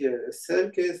 put it here. The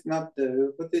staircase not there.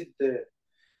 We put it there.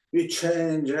 We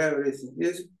change everything.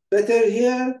 It's better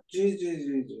here.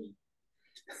 G.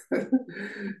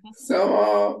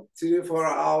 Somehow 3, 4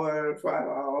 hours, 5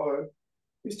 hours,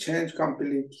 we change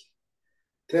completely.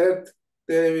 Third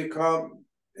day we come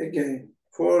again.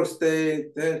 Fourth day,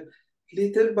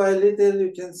 little by little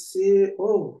you can see,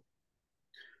 oh,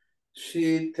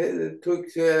 she took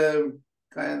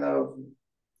kind of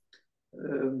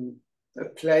a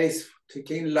place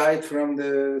taking light from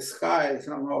the sky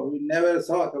somehow. We never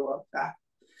thought about that.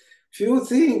 Few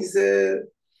things,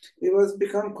 it was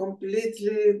become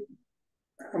completely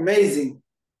amazing.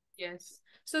 Yes.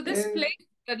 So this place,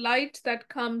 the light that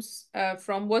comes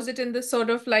from, was it in the sort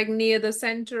of like near the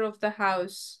center of the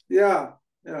house? Yeah.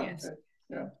 Yes.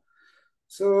 Yeah.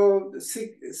 So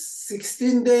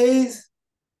 16 days,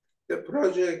 the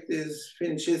project is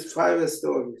finishes 5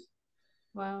 stories.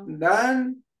 Wow.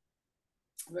 Then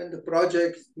when the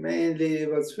project mainly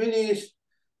was finished,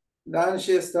 then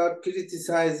she started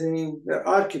criticizing the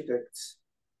architects.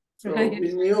 So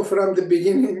we knew from the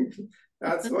beginning,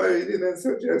 that's why we didn't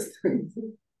suggest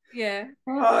anything. Yeah.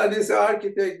 This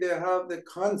architect, they have the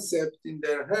concept in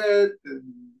their head, the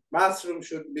bathroom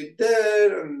should be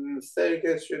there and the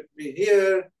staircase should be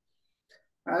here.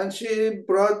 And she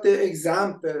brought the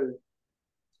example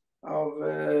of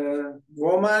a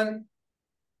woman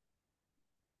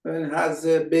when has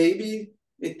a baby,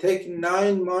 it takes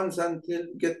 9 months until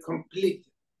it get complete.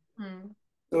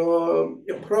 So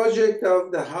a project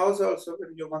of the house also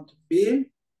when you want to build,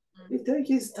 it takes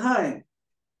its time.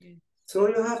 So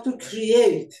you have to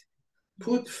create.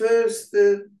 Put first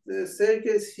the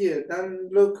staircase here, then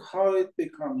look how it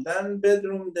becomes, then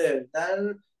bedroom there,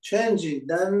 then change it,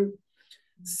 then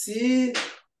see.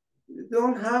 You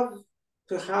don't have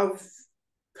to have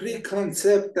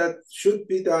preconcept that should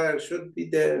be there, should be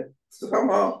there.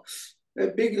 Somehow a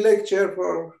big lecture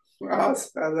for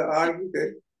us as an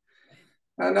architect.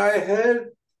 And I heard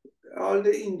all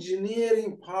the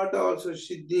engineering part also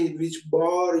she did, which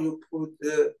bar you put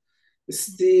the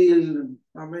steel.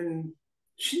 I mean,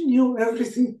 she knew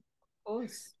everything. Of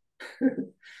course.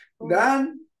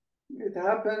 Then it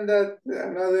happened that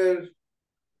another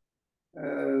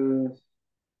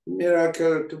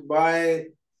miracle to buy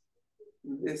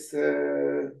this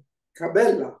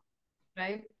Cabela.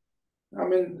 Right. I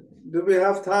mean, do we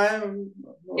have time?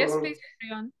 Yes, please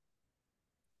carry on.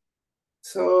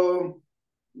 So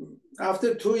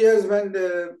after 2 years when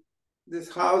this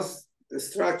house, the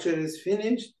structure is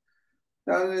finished,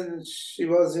 then she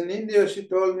was in India, she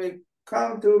told me,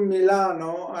 come to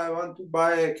Milano, I want to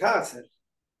buy a castle.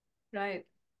 Right.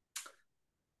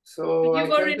 So you I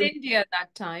were came in to, India at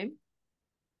that time?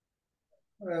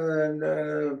 and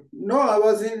no, I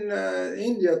was in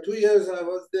India, 2 years I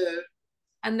was there.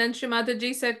 And then Shri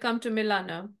Mataji said, come to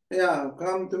Milano. Yeah,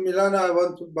 come to Milano, I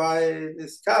want to buy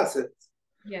this castle.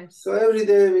 Yes. So every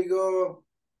day we go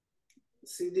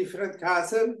see different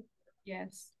castle.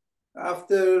 Yes.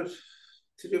 After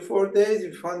 3 or 4 days,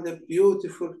 we found a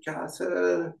beautiful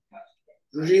castle,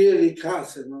 really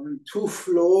castle. I mean,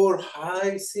 2-floor,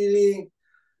 high ceiling,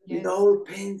 with all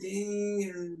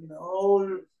painting and all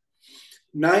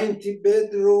 90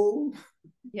 bedroom.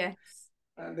 Yes.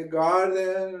 And the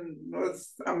garden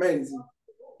was amazing.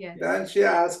 Yes. Then she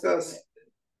asked us,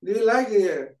 do you like it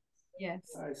here? Yes.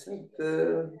 I said,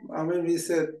 we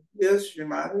said, yes, Shri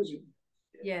Mataji.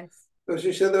 Yes. So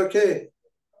she said, okay,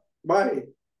 buy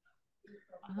it.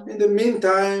 In the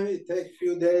meantime, it takes a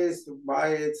few days to buy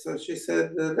it. So she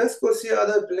said, let's go see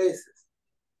other places.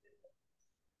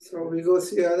 So we go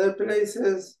see other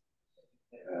places.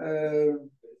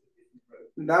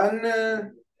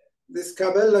 Then this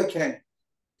Cabela came.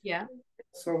 Yeah.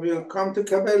 So we come to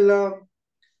Cabela,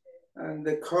 and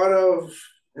the car of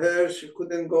her, she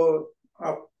couldn't go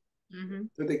up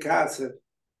to the castle.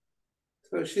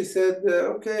 So she said,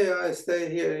 okay, I stay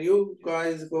here. You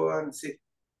guys go and see.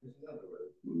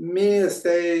 Me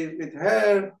stay with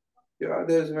her. The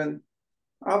others went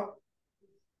up.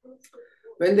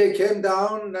 When they came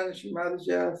down, then she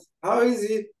asked, how is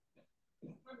it?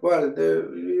 Well,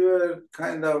 we were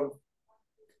kind of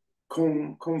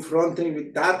confronting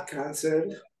with that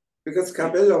castle because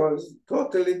Cabela was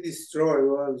totally destroyed,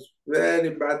 was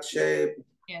very bad shape.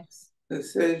 Yes. They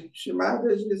said, Shri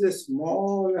Mataji is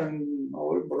small and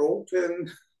all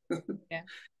broken. Yeah.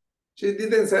 She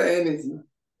didn't say anything.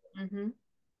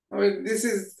 I mean, this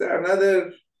is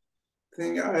another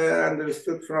thing I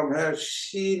understood from her.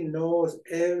 She knows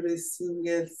every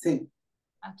single thing.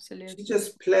 Absolutely. She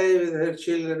just play with her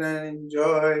children and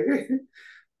enjoy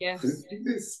Yes.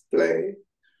 this play.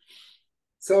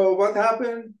 So what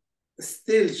happened?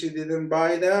 Still, she didn't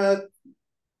buy that.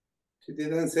 She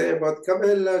didn't say about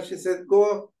Cabela. She said,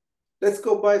 let's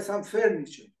go buy some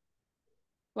furniture.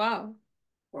 Wow.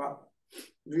 Wow.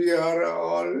 We are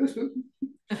all...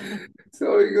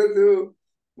 So we go to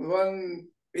one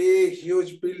big,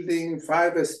 huge building,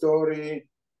 5-story.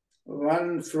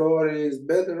 One floor is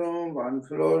bedroom, one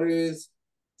floor is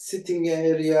sitting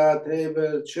area,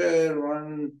 table, chair,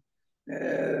 one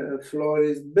floor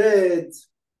is bed.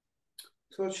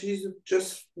 So she's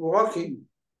just walking,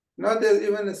 not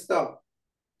even a stop.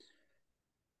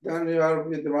 Then we are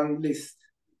with one list.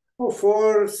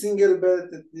 4 single bed,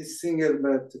 this single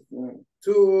bed,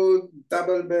 2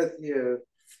 double bed here,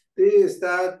 this,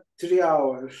 that, 3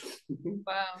 hours.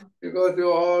 Wow. You go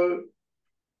to all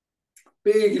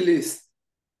big list.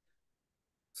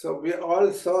 So we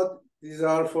all thought these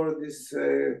are for this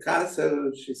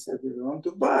castle. She said, we want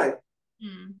to buy.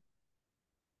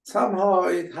 Somehow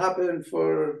it happened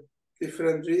for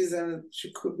different reasons.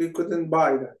 We couldn't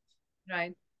buy that.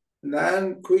 Right. And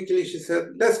then quickly she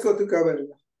said, let's go to Kabela.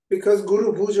 Because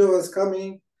Guru Puja was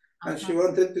coming and she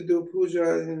wanted to do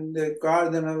puja in the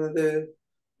garden of the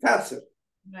castle.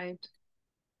 Right.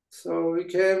 So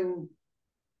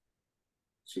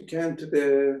she came to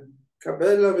the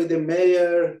Kabela with the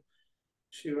mayor.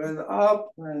 She went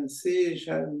up and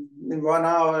in 1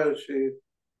 hour she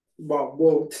bought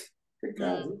both the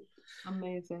castle.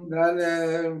 Amazing.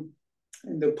 Then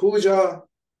in the puja,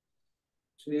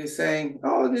 she is saying,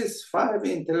 "Oh, these 5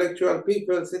 intellectual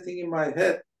people sitting in my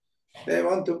head, they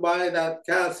want to buy that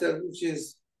castle,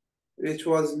 which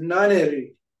was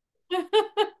nunnery.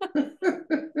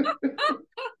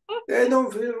 They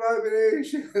don't feel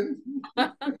vibration."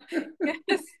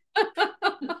 Yes.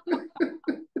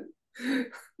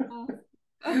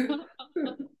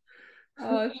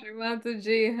 Oh, Shri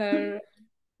Mataji, her.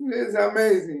 It's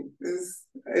amazing.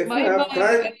 If I My have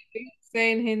time.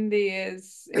 say in Hindi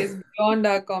is beyond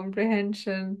our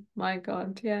comprehension. My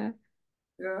God, yeah.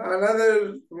 Yeah,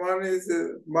 another one is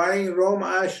buying Rome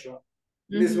ashram.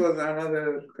 This was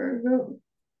another kind of.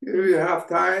 If you have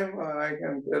time, I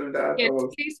can tell that Yes, also.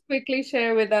 please quickly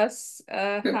share with us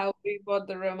how we bought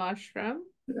the Ramashram.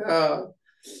 Yeah.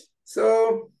 So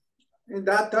in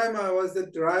that time, I was the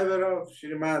driver of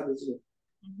Shri Mataji.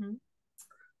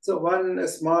 So one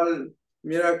small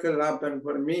miracle happened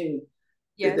for me.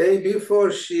 Yes. The day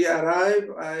before she arrived,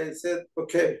 I said,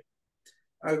 "Okay,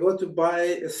 I go to buy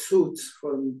a suit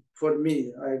for me.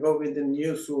 I go with the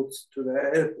new suits to the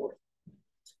airport."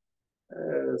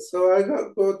 So I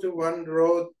go to one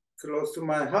road close to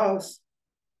my house.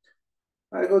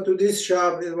 I go to this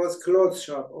shop. It was clothes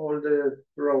shop, all the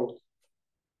road.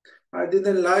 I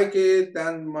didn't like it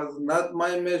and was not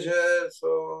my measure.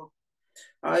 So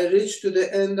I reached to the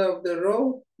end of the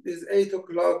road. It's 8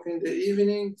 o'clock in the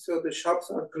evening, so the shops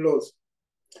are closed.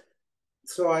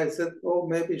 So I said, "Oh,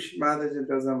 maybe manager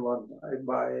doesn't want. I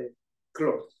buy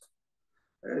clothes,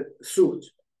 a suit."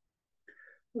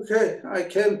 Okay, I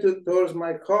came towards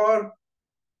my car,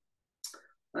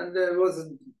 and it was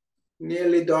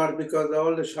nearly dark because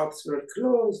all the shops were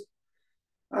closed.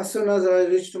 As soon as I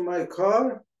reached my car,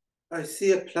 I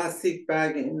see a plastic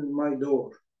bag in my door.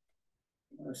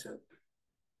 I said,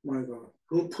 "My God,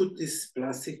 who put this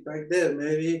plastic bag there?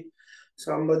 Maybe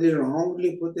somebody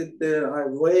wrongly put it there." I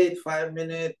wait 5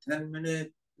 minutes, 10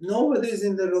 minutes. Nobody's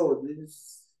in the road.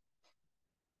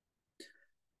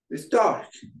 It's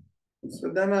dark.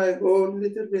 So then I go a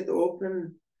little bit open.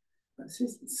 I see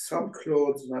some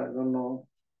clothes, I don't know.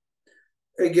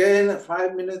 Again,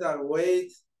 5 minutes, I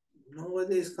wait.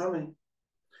 Nobody is coming.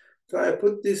 So I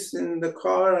put this in the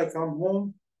car. I come home.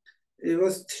 It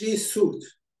was 3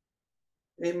 suits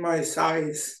in my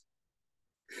size.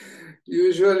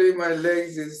 Usually my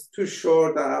legs is too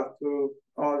short. I have to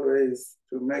always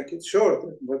to make it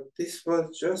shorter, but this was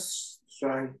just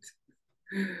right.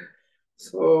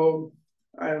 So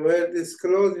I wear this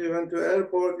clothes. We went to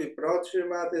airport. We brought Shri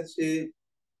Mataji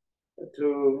to.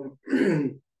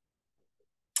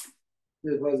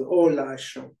 It was all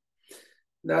ashram.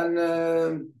 Then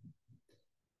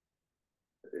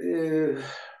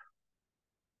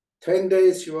 10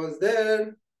 days she was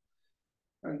there.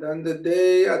 And then the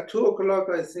day at 2 o'clock,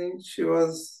 I think she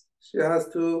has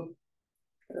to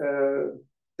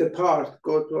depart,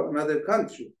 go to another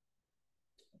country.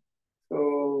 So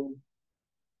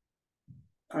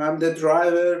I'm the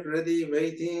driver, ready,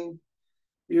 waiting.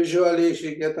 Usually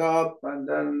she get up and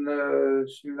then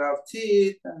she'll have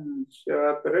tea and she'll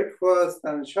have breakfast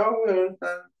and shower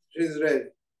and she's ready.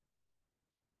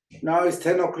 Now it's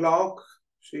 10 o'clock.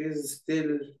 She's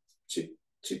still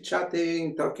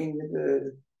chit-chatting, talking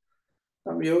with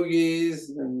some yogis,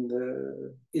 and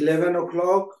 11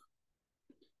 o'clock.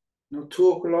 No,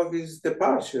 2 o'clock is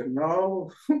departure. Now,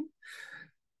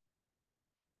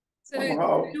 So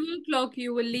somehow. 2 o'clock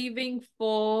you were leaving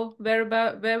for where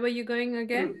were you going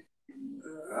again?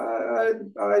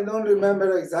 I don't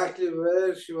remember exactly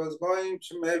where she was going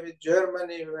to, maybe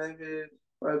Germany, maybe,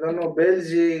 I don't know,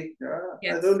 Belgium. I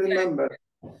Yes. don't remember.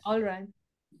 All right.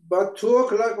 But 2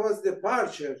 o'clock was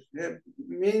departure. It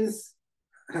means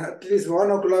at least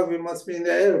 1 o'clock we must be in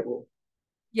the airport.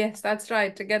 Yes, that's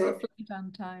right, to get the flight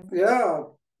on time. Yeah.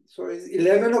 So it's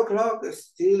 11 o'clock,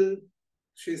 still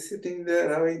she's sitting there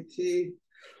having tea,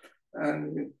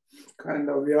 and kind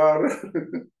of we are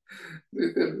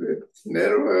little bit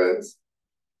nervous.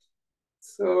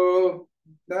 So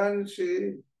then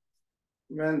she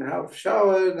went have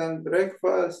shower, then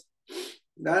breakfast,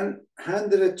 then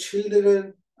 100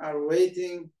 children are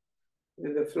waiting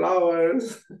with the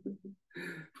flowers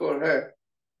for her.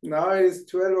 Now it's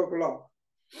 12 o'clock.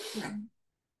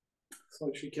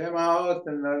 So she came out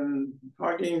and then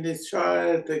hugging this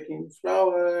child, taking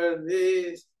flower,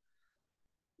 this.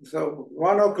 So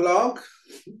 1 o'clock,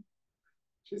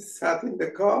 she sat in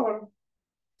the car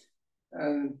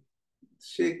and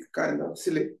she kind of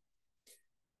sleep.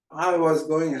 I was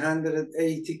going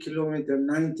 180 kilometers,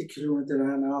 90 kilometers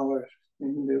an hour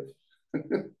in the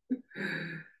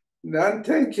Then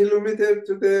 10 kilometers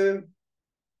to the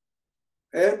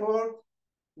airport,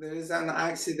 there is an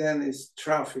accident, it's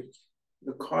traffic.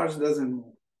 The cars doesn't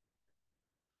move.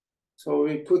 So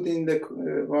we put in the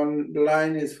one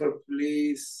line is for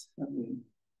police, and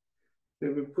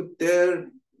we put there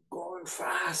going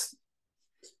fast.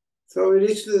 So we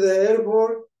reached the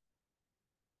airport.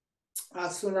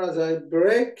 As soon as I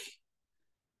brake,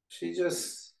 she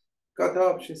just got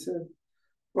up. She said,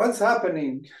 "What's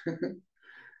happening?"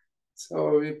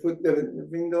 So we put the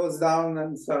windows down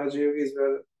and Sahaja Yogis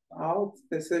were out.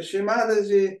 They said, "Shri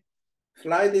Mataji,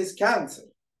 flight is canceled."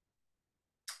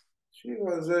 She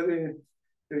was very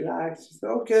relaxed. She said,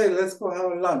 "Okay, let's go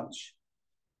have lunch."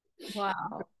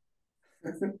 Wow.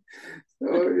 So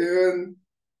even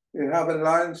we have a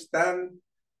lunch. Then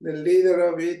the leader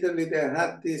of Italy, they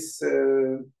had this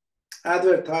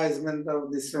advertisement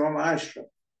of this Rome ashram.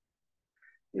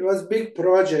 It was a big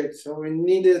project, so we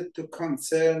needed to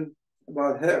concern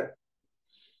about her.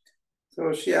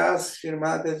 So she asked Shri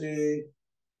Mataji,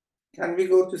 "Can we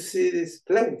go to see this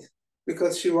place?"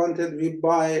 Because she wanted we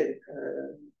buy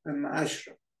an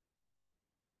ashram.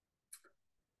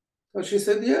 So she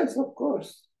said, "Yes, of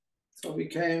course." So we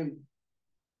came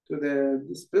to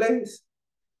this place.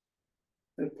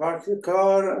 We parked the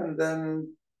car, and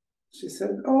then she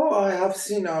said, "Oh, I have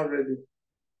seen already.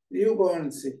 You go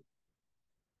and see."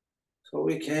 So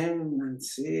we came and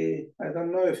see. I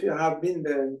don't know if you have been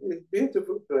there. It's a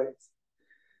beautiful place.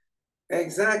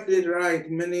 Exactly right.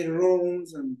 Many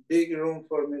rooms and big room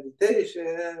for meditation,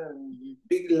 and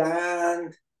big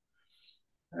land,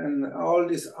 and all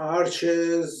these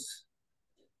arches,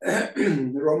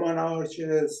 Roman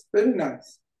arches. Very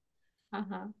nice.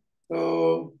 Uh-huh.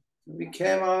 So we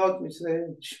came out. We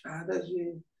said,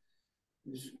 "Mataji,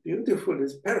 it's beautiful.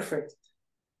 It's perfect."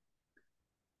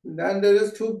 Then there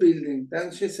is two buildings.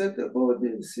 Then she said, "Oh,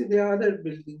 you see the other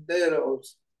building there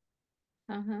also."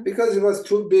 Uh-huh. Because it was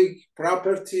too big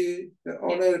property, the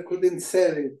owner couldn't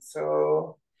sell it.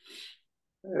 So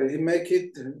he make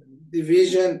it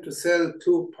division to sell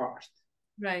two parts.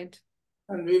 Right.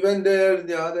 And we went there,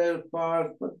 the other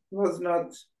part, but it was not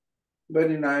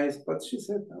very nice. But she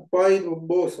said, "Buy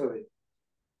both of it."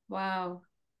 Wow.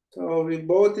 So we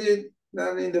bought it.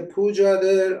 Then in the puja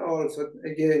there also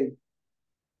again.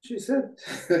 She said,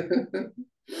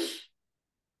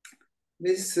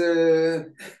 this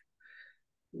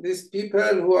these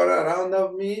people who are around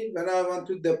of me, when I want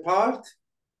to depart,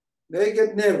 they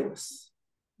get nervous.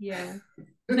 Yeah.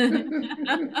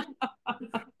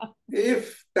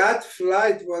 If that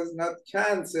flight was not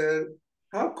canceled,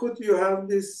 how could you have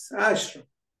this ashram?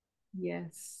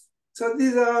 Yes. So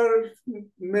these are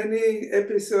many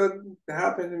episodes that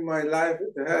happened in my life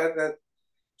with her that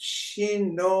she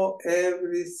know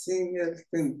every single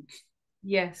thing.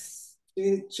 Yes.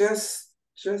 She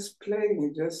just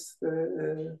playing, just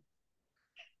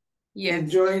Yes.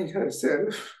 enjoying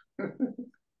herself.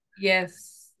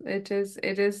 Yes. It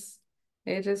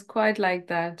is quite like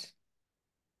that.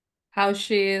 How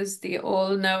she is the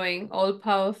all-knowing,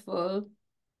 all-powerful,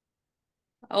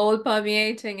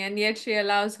 all-permeating, and yet she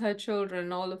allows her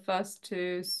children, all of us,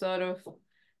 to sort of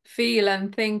feel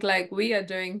and think like we are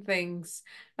doing things.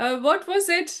 What was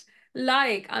it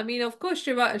like? I mean, of course,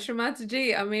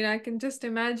 Shrimataji, I mean, I can just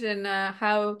imagine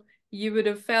how you would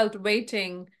have felt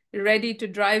waiting, ready to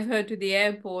drive her to the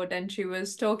airport, and she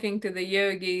was talking to the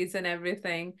yogis and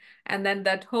everything. And then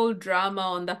that whole drama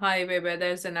on the highway where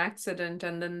there's an accident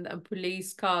and then a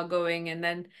police car going, and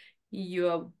then you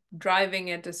are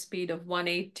driving at a speed of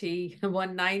 180,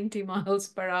 190 miles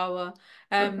per hour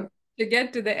to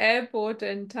get to the airport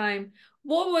in time.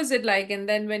 What was it like? And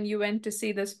then when you went to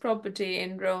see this property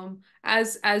in Rome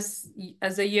as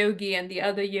a yogi and the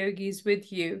other yogis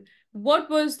with you, what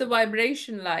was the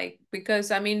vibration like?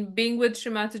 Because I mean, being with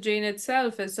Shri Mataji in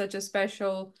itself is such a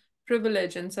special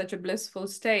privilege and such a blissful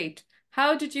state.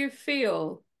 How did you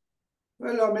feel?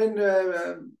 Well, I mean,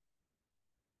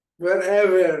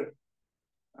 wherever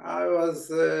I was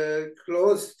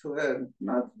close to her,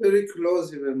 not very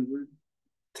close even,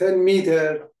 10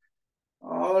 meter,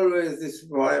 always this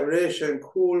vibration,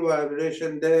 cool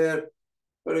vibration there.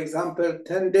 For example,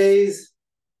 10 days,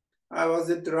 I was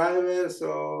a driver,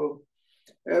 so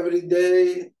every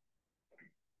day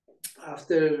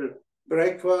after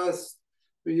breakfast,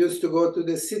 we used to go to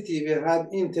the city. We had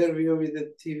interview with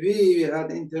the TV, we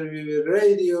had interview with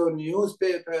radio,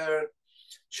 newspaper,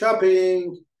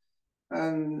 shopping,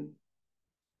 and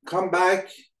come back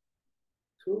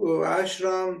to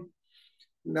ashram,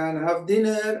 then have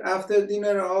dinner. After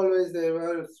dinner, always there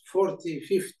were 40,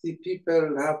 50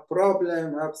 people have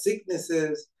problem, have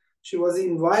sicknesses. She was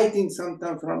inviting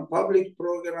sometimes from public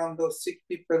program those sick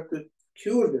people to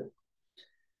cure them.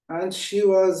 And she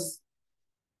was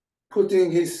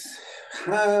putting his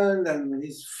hand and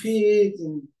his feet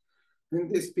in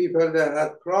these people that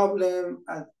had problem.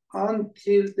 And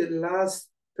until the last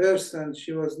person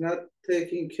she was not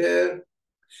taking care,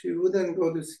 she wouldn't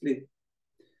go to sleep.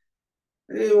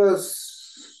 It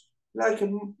was like a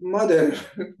mother.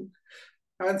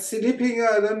 And sleeping,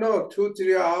 I don't know,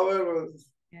 2-3 hours was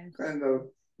kind of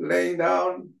laying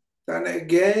down. Then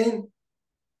again,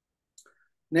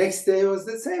 next day was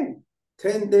the same.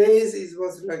 10 days it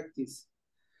was like this.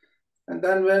 And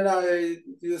then when I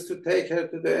used to take her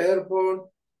to the airport,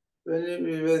 when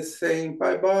we were saying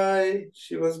bye-bye,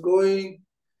 she was going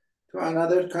to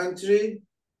another country.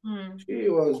 She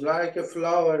was like a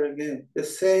flower again. The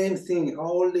same thing.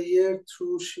 All the year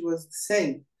through, she was the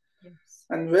same. Yes.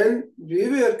 And when we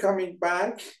were coming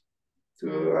back to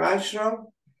ashram,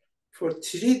 for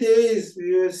 3 days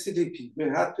we were sleeping. We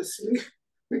had to sleep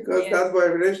because that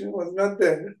vibration was not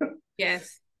there.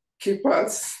 Yes. Keep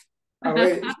us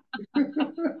away.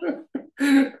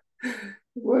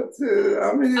 But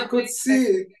I mean, you could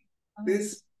see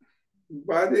this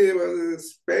body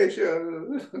was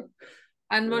special.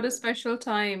 And what a special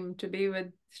time to be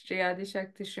with Shri Adi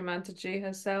Shakti Shri Mataji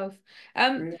herself.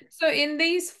 So in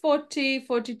these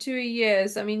 42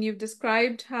 years, I mean, you've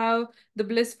described how the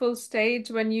blissful state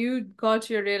when you got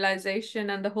your realization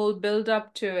and the whole build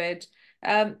up to it.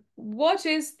 What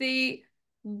is the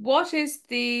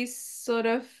sort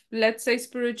of, let's say,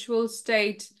 spiritual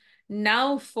state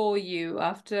now for you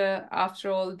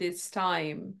after all this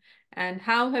time? And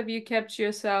how have you kept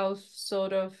yourself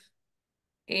sort of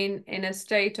in a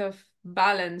state of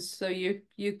balance so you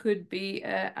could be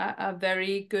a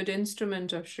very good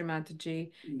instrument of Shri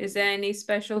Mataji? Is there any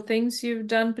special things you've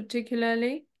done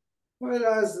particularly? Well,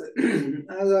 as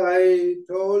I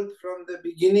told from the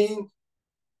beginning,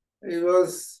 it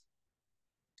was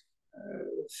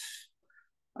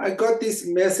I got this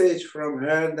message from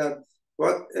her that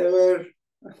whatever,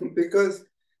 because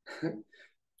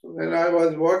when I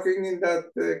was walking in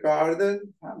that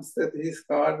garden, Hampstead Heath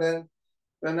garden,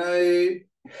 when I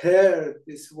heard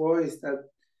this voice that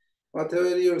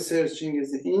whatever you're searching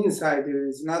is inside you,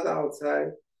 it's not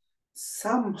outside,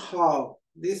 somehow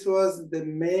this was the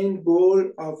main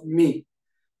goal of me,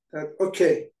 that,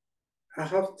 okay, I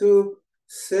have to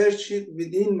search it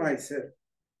within myself.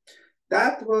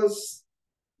 That was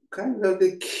kind of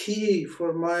the key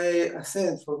for my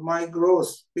ascent, for my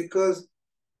growth, because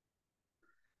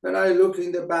when I look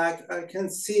in the back, I can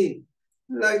see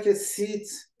like a seed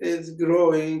is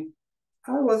growing.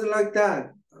 I was like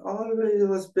that. Always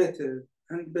was better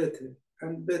and better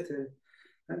and better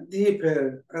and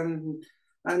deeper and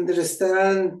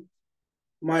understand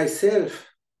myself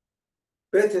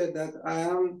better, that I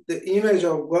am the image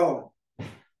of God.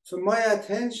 So my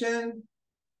attention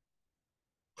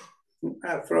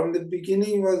from the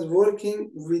beginning was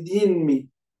working within me.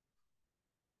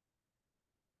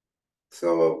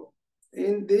 So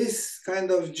in this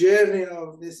kind of journey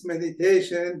of this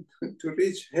meditation to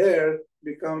reach her,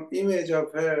 become image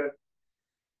of her,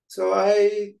 so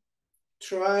I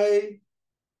try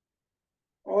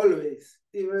always,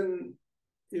 even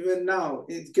now,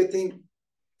 it's getting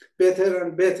better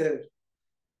and better,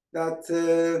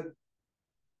 that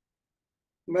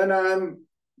when I'm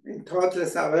in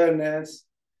thoughtless awareness,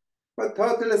 but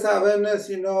thoughtless awareness,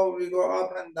 you know, we go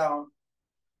up and down.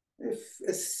 If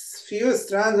a few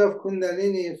strands of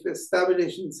Kundalini, if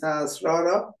established in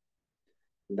Sahasrara,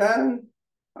 then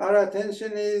our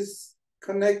attention is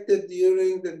connected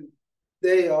during the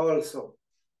day also.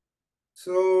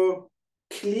 So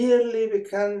clearly we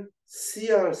can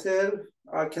see ourselves,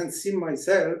 I can see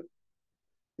myself.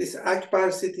 This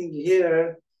Akbar sitting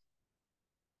here,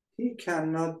 he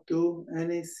cannot do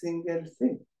any single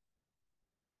thing.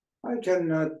 I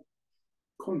cannot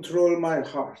control my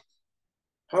heart.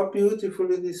 How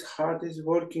beautifully this heart is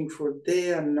working for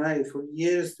day and night, for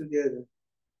years together.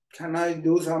 Can I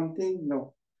do something?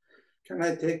 No. Can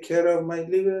I take care of my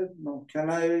liver? No.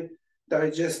 Can I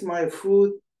digest my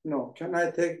food? No. Can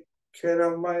I take care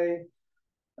of my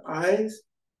eyes?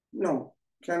 No.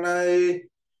 Can I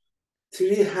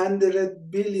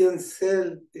 300 billion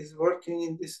cells is working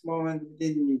in this moment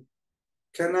within me.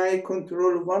 Can I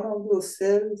control one of those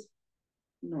cells?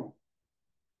 No.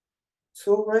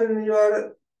 So when you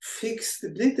are fixed a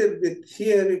little bit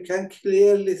here, you can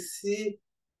clearly see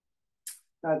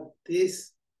that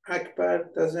this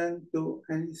Akbar doesn't do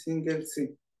any single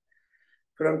thing.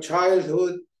 From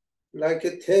childhood, like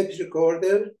a tape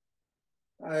recorder,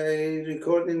 I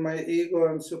record in my ego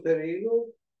and superego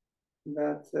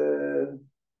that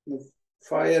The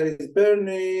fire is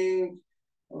burning,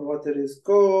 water is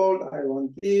cold, I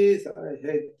want this, I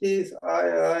hate this,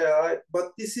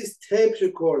 but this is tape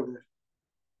recorder.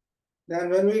 Then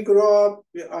when we grow up,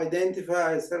 we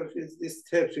identify ourselves as this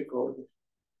tape recorder.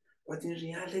 But in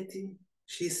reality,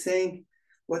 she's saying,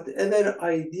 whatever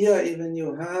idea even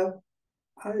you have,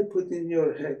 I put in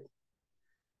your head.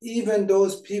 Even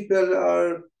those people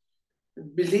are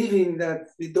believing that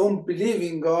we don't believe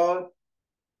in God,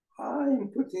 I'm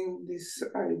putting this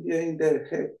idea in their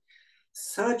head.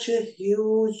 Such a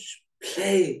huge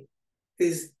play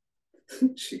is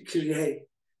she create.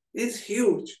 It's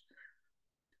huge.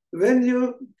 When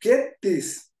you get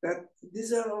this, that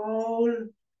these are all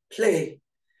play.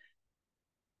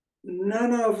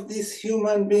 None of these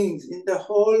human beings in the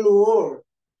whole world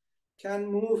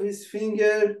can move his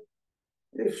finger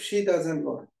if she doesn't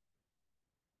want.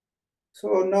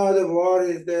 So now the war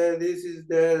is there, this is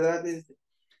there, that is.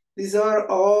 These are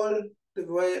all the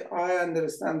way I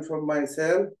understand for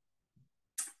myself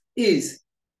is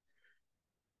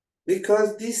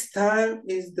because this time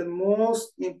is the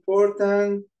most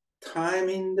important time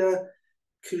in the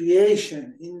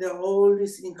creation, in the all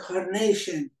this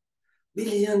incarnation.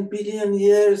 Billion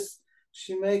years,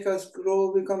 she make us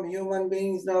grow, become human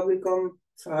beings, now become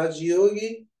Sahaja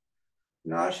Yogi.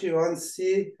 Now she wants to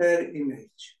see her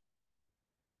image.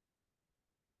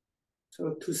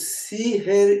 So to see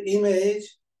her image,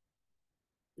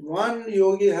 one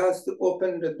yogi has to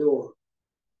open the door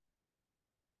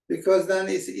because then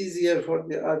it's easier for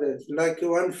the others. Like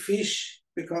one fish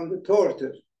become the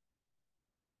turtle.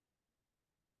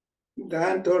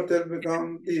 Then turtle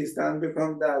become this, then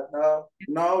become that.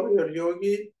 Now you're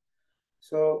yogi.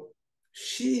 So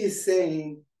she is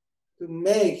saying to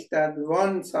make that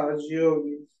one Sahaja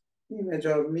Yogi image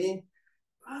of me,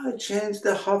 I change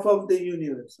the half of the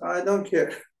universe. I don't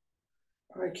care.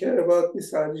 I care about the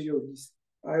Sahaja Yogis.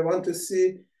 I want to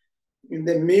see in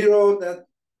the mirror that,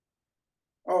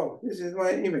 oh, this is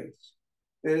my image.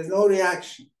 There is no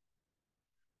reaction.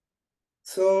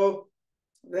 So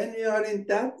when we are in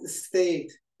that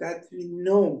state that we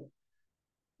know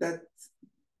that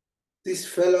this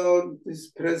fellow, this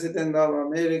president of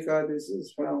America, this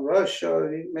is from Russia,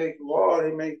 he make war,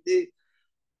 he make this,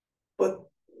 but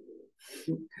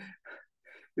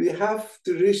we have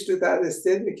to reach to that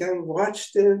state we can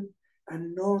watch them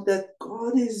and know that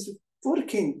God is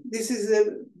working. This is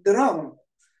a drama.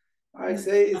 I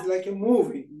say it's like a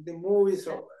movie. The movie,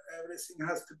 so everything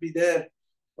has to be there.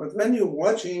 But when you're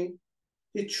watching,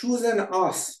 He chosen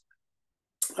us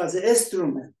as an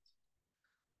instrument.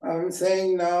 I'm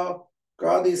saying now,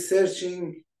 God is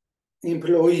searching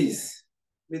employees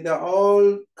with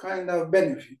all kind of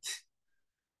benefit.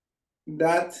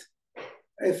 That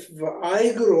if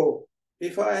I grow,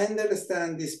 if I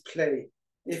understand this play,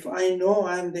 if I know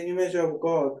I'm the image of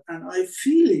God and I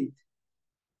feel it,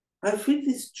 I feel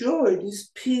this joy,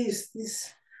 this peace,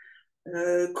 this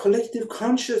collective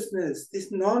consciousness,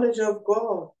 this knowledge of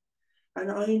God.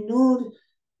 And I know,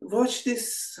 watch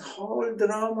this whole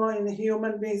drama in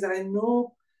human beings, I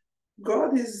know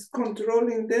God is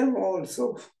controlling them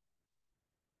also.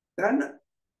 Then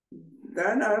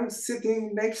I'm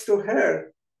sitting next to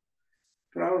her.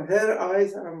 From her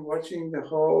eyes, I'm watching the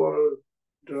whole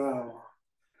drama.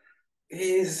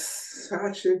 It's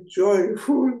such a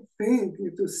joyful thing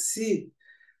to see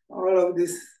all of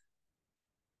this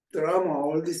drama,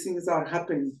 all these things are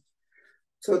happening.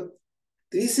 So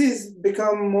this is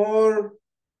become more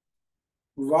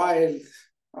wild,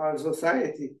 our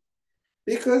society,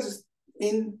 because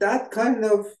in that kind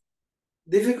of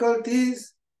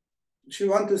difficulties, she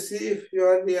want to see if you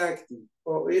are reacting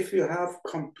or if you have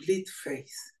complete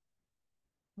faith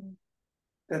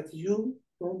that you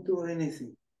don't do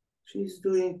anything. She's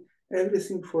doing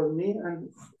everything for me and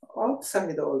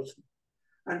outside also,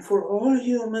 and for all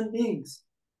human beings.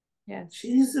 Yes.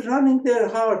 She's running their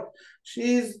heart.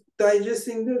 She's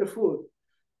digesting their food.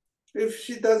 If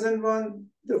she doesn't want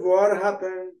the war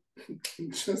happen,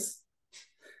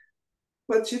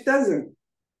 but she doesn't,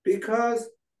 because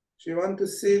she wants to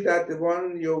see that the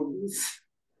one yogis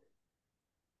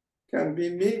can be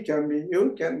me, can be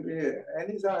you, can be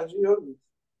any Sahaja yogi.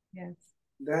 Yes.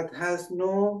 That has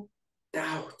no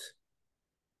doubt.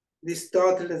 This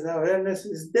thoughtless awareness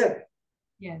is there.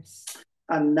 Yes.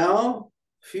 And now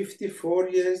 54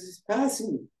 years is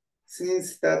passing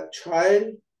since that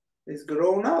child is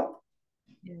grown up.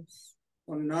 Yes.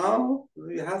 And now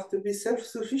we have to be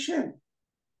self-sufficient.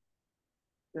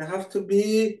 We have to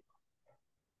be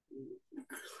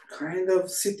kind of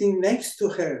sitting next to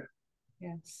her.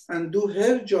 Yes. And do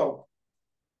her job.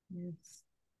 Yes.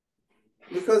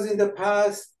 Because in the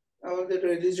past, all the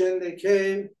religion they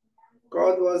came,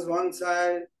 God was one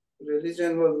side,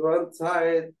 religion was one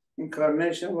side,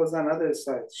 incarnation was another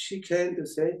side. She came to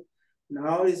say,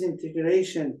 now is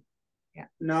integration. Yeah.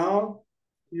 Now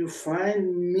you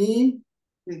find me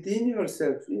within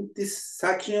yourself. In this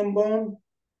Sakyam bone,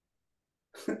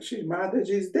 Shri Mataji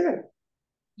is there.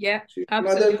 Yeah, She's Mother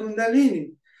absolutely.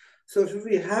 Kundalini. So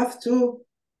we have to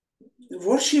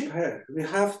worship her. We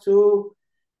have to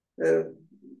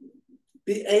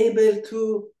be able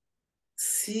to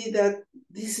see that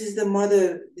this is the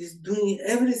mother is doing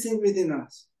everything within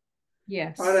us.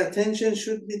 Yes. Our attention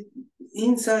should be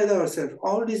inside ourselves.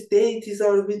 All these deities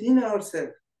are within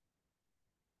ourselves.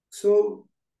 So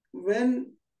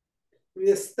when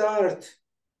we start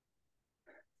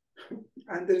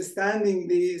understanding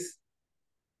this,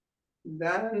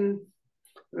 then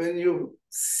when you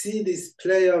see this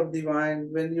play of divine,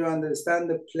 when you understand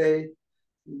the play,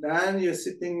 then you're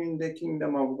sitting in the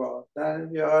kingdom of God.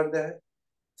 Then you are the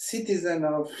citizen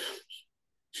of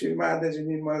Shri Mataji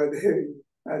Nirmala Devi,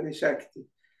 Adi Shakti.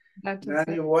 Then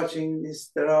you're watching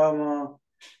this drama,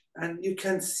 and you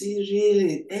can see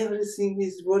really everything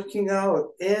is working out,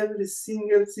 every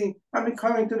single thing. I mean,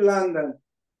 coming to London.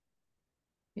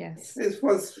 Yes. This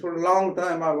was for a long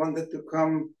time. I wanted to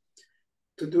come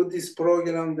to do this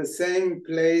program, the same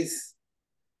place,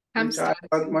 which I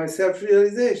got my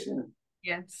self-realization.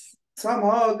 Yes.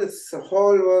 Somehow this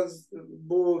hall was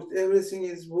booked, everything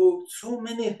is booked, so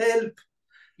many help.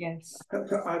 Yes.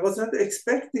 I was not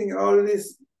expecting all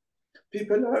these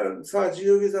people, Sahaja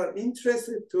Yogis are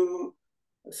interested to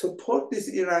support this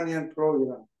Iranian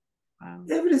program. Wow.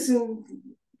 Everything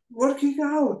working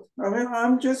out. I mean,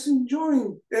 I'm just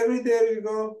enjoying. Every day we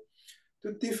go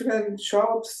to different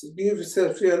shops, give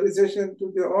self-realization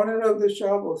to the owner of the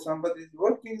shop or somebody is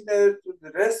working there, to the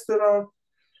restaurant.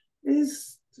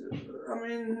 It's, I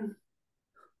mean...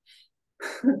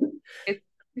 It's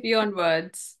beyond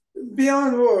words.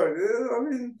 Beyond words. I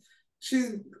mean,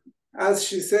 as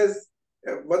she says,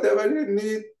 whatever you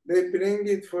need, they bring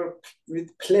it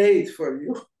with plate for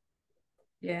you.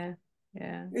 Yeah,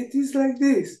 yeah. It is like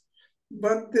this.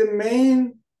 But the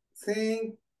main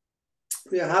thing,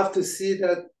 we have to see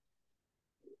that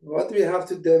what we have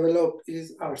to develop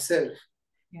is ourselves.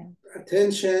 Yeah.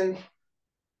 Attention,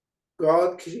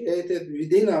 God created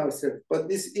within ourselves, but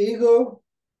this ego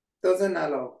doesn't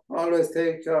allow, always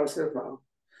take ourselves out.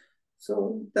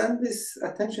 So then this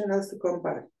attention has to come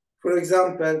back. For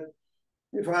example,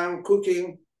 if I'm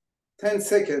cooking, 10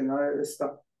 seconds, I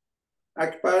stop.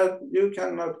 Akbar, you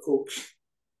cannot cook.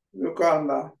 You calm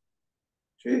down.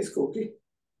 She is cooking.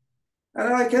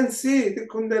 And I can see the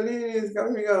Kundalini is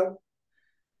coming up.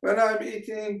 When I'm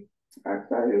eating,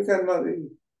 Akbar, you cannot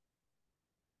eat.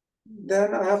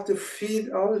 Then I have to feed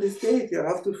all this deity. I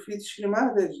have to feed Shri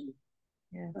Mataji.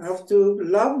 Yes. I have to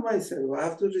love myself. I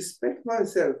have to respect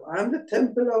myself. I'm the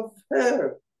temple of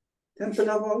her, temple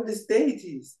of all these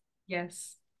deities.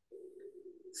 Yes.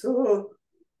 So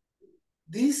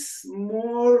this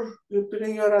more you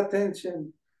bring your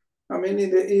attention. I mean,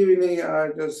 in the evening, I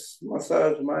just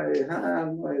massage my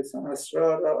hand, my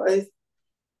sahasrara.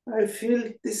 I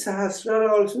feel this sahasrara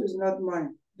also is not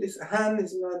mine. This hand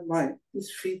is not mine. This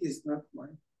feet is not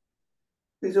mine.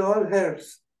 It's all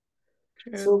hers.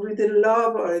 True. So with the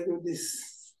love, I do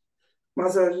this,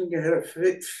 massaging her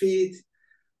feet.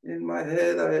 In my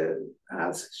head, I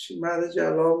ask Shri Mataji,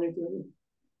 allow me to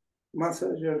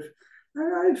massage her.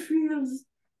 And I feel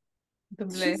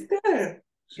she's there.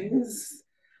 She's,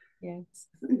 yes.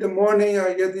 In the morning,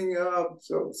 I'm getting up,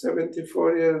 so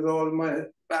 74 years old, my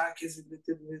back is a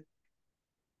little bit.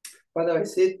 But I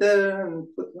sit there and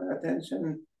put my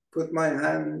attention, put my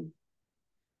hand,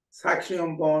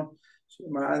 Sakyam bone. Shri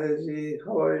Mataji,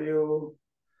 how are you?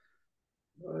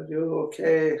 Are you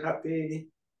okay, happy?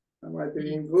 Am I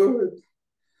doing good?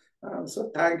 I'm so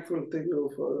thankful to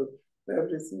you for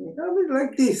everything. I mean,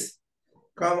 like this.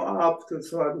 Come up to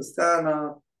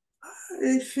Swadhisthana.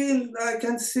 I feel I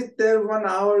can sit there 1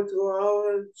 hour, 2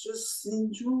 hours, just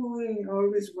enjoying all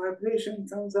this vibration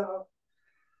comes out.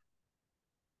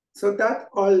 So that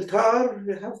altar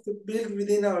we have to build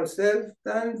within ourselves,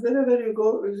 and wherever you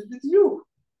go, is with you.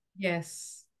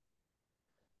 Yes.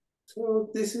 So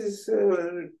this is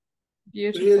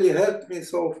really helped me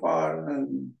so far,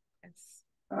 and yes.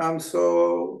 I'm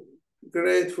so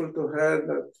grateful to her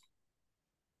that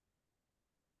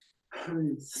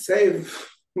saved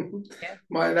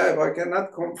my life. I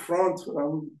cannot confront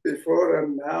from before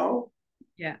and now.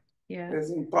 Yeah, yeah. It's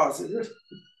impossible.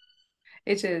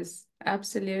 It is,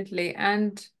 absolutely.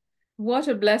 And what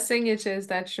a blessing it is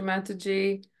that Shri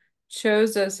Mataji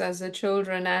chose us as her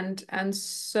children, and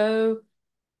so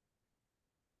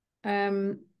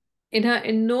in her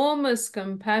enormous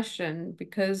compassion,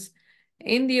 because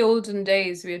in the olden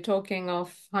days, we are talking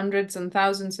of hundreds and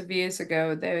thousands of years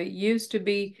ago, there used to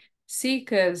be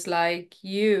seekers like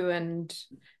you and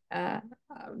uh,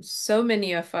 so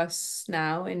many of us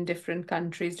now in different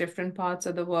countries, different parts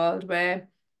of the world, where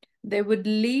they would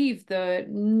leave the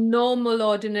normal,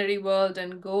 ordinary world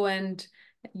and go and,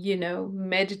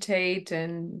 meditate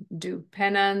and do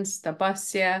penance,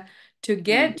 tapasya, to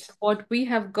get what we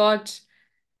have got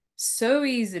so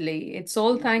easily. It's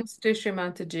all thanks to Shri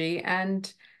Mataji.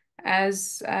 And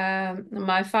as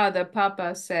my father,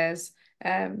 Papa, says,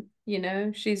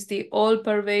 she's the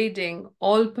all-pervading,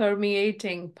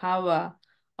 all-permeating power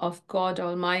of God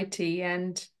Almighty.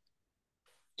 And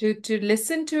to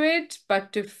listen to it,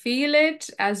 but to feel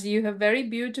it, as you have very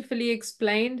beautifully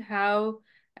explained how,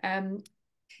 um,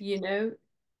 you know,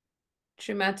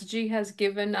 Shri Mataji has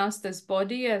given us this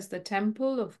body as the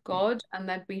temple of God, and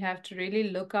that we have to really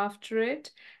look after it,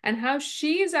 and how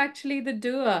she is actually the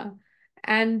doer,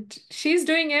 and she's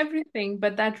doing everything,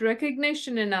 but that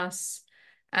recognition in us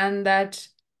and that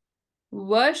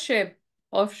worship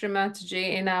of Shri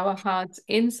Mataji in our hearts,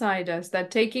 inside us,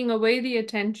 that taking away the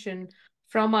attention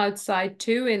from outside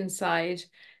to inside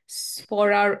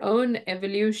for our own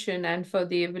evolution and for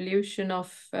the evolution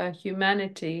of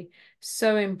humanity,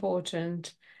 so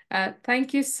important.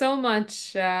 Thank you so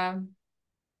much,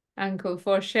 Uncle,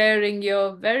 for sharing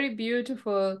your very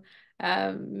beautiful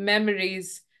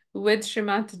memories with Shri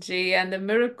Mataji and the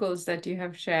miracles that you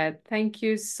have shared. Thank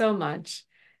you so much.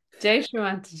 Jai Shri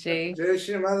Mataji. Jai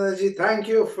Shri Mataji, thank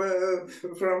you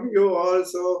from you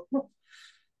also.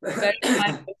 Very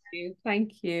kind of you.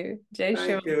 Thank you. Jai Shri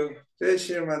Thank you. Jai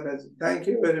Shri Mataji. Thank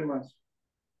you very much.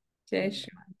 Jai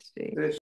Shri Mataji. Jai